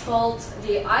 It's called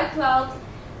the iCloud.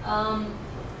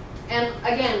 And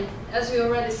again, as we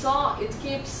already saw, it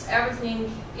keeps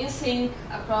everything in sync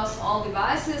across all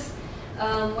devices.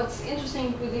 What's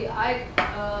interesting with the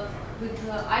iCloud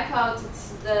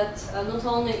is that not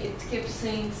only it keeps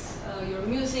things, your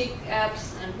music,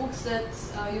 apps, and books that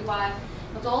you buy,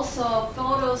 but also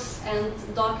photos and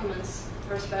documents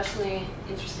are especially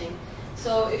interesting.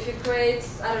 So if you create,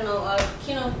 I don't know, a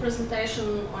keynote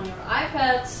presentation on your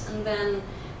iPad and then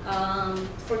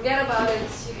forget about it,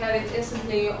 you have it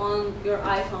instantly on your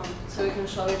iPhone, so you can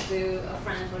show it to a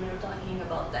friend when you're talking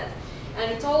about that.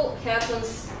 And it all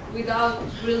happens without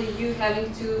really you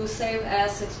having to save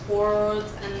as, export,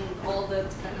 and all that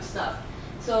kind of stuff.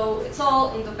 So it's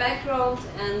all in the background,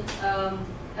 and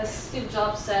as Steve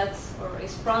Jobs said, or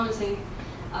is promising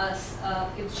us,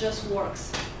 it just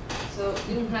works. So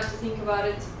you don't have to think about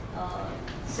it.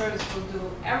 The service will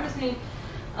do everything.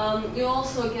 You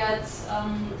also get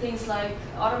things like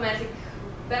automatic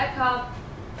backup,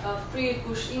 free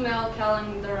push email,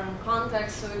 calendar, and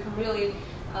contacts, so you can really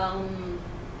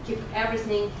keep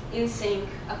everything in sync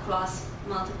across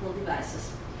multiple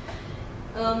devices.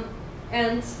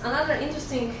 And another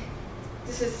interesting,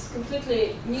 this is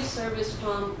completely new service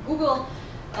from Google.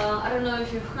 I don't know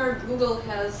if you've heard, Google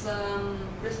has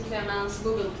recently announced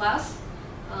Google+.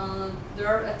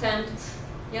 Their attempt,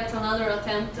 yet another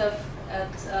attempt at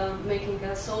making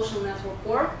a social network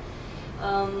work.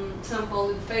 Some call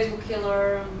it Facebook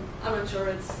killer. I'm not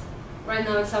sure. Right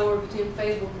now it's somewhere between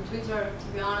Facebook and Twitter, to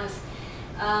be honest.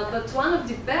 But one of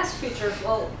the best features,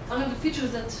 well, one of the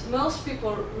features that most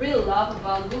people really love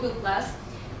about Google+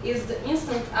 is the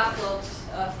instant upload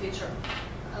feature.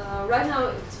 Right now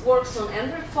it works on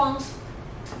Android phones.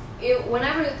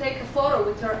 Whenever you take a photo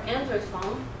with your Android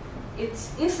phone, it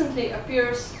instantly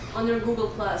appears on your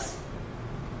Google+.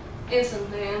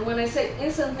 Instantly. And when I say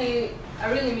instantly,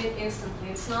 I really mean instantly.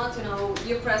 It's not, you know,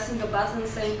 you're pressing a button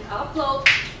saying upload.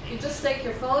 You just take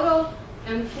your photo,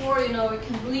 and before, you know, you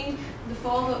can blink, the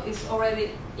photo is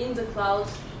already in the cloud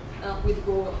with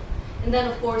Google. And then,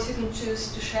 of course, you can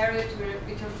choose to share it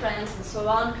with your friends and so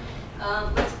on.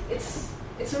 But it's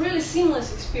a really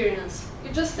seamless experience.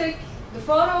 You just take the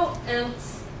photo, and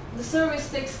the service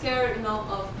takes care, you know,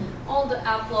 of all the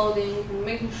uploading and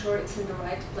making sure it's in the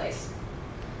right place.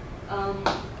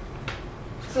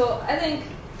 So I think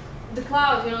the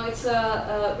cloud, you know, it's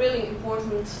a really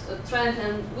important trend,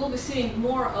 and we'll be seeing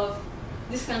more of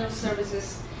this kind of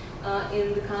services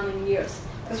in the coming years.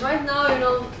 Because right now, you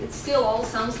know, it still all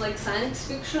sounds like science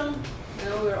fiction. You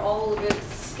know, we're all a bit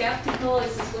skeptical.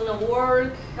 Is this going to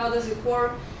work? How does it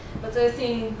work? But I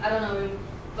think, I don't know, in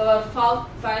about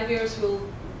 5 years, we'll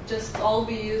just all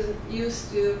be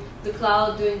used to the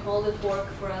cloud doing all that work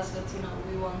for us that, you know,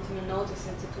 we won't even notice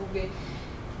it. It will be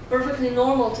perfectly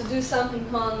normal to do something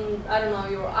on, I don't know,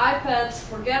 your iPad,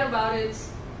 forget about it,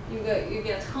 you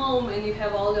get home and you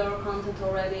have all your content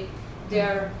already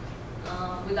there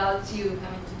without you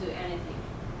having to do anything.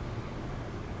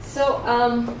 So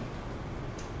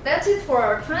that's it for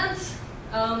our trends.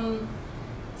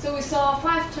 So we saw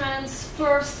 5 trends.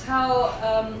 First,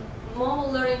 how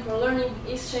mobile learning or learning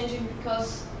is changing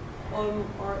because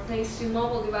or thanks to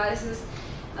mobile devices,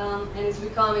 and it's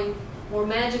becoming more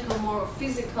magical, more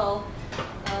physical,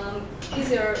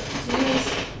 easier to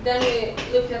use. Then we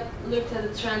looked at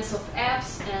the trends of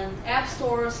apps and app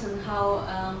stores and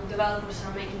how developers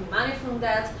are making money from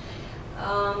that,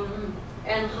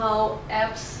 and how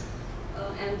apps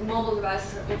and mobile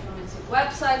devices are influencing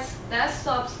websites,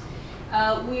 desktops.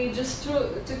 We just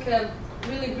took a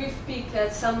really brief peek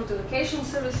at some of the location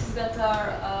services that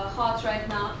are hot right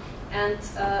now and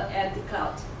at the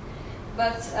cloud.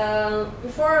 But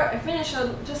before I finish,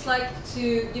 I'd just like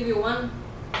to give you one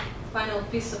final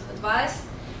piece of advice.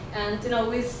 And you know,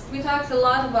 we talked a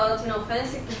lot about, you know,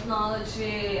 fancy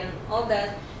technology and all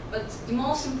that, but the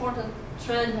most important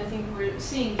trend I think we're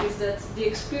seeing is that the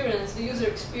experience, the user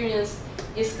experience,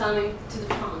 is coming to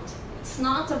the front. It's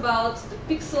not about the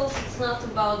pixels, it's not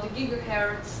about the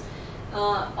gigahertz,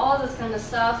 all that kind of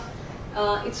stuff.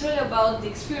 It's really about the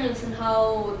experience and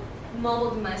how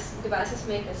mobile devices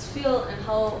make us feel and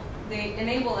how they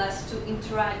enable us to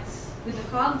interact with the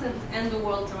content and the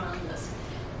world around us.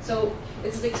 So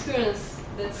it's the experience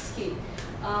that's key.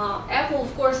 Apple,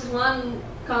 of course, is one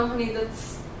company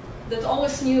that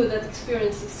always knew that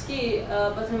experience is key,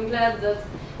 but I'm glad that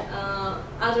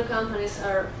other companies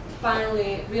are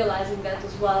finally realizing that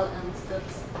as well, and that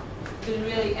the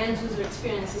really end user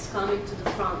experience is coming to the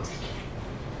front.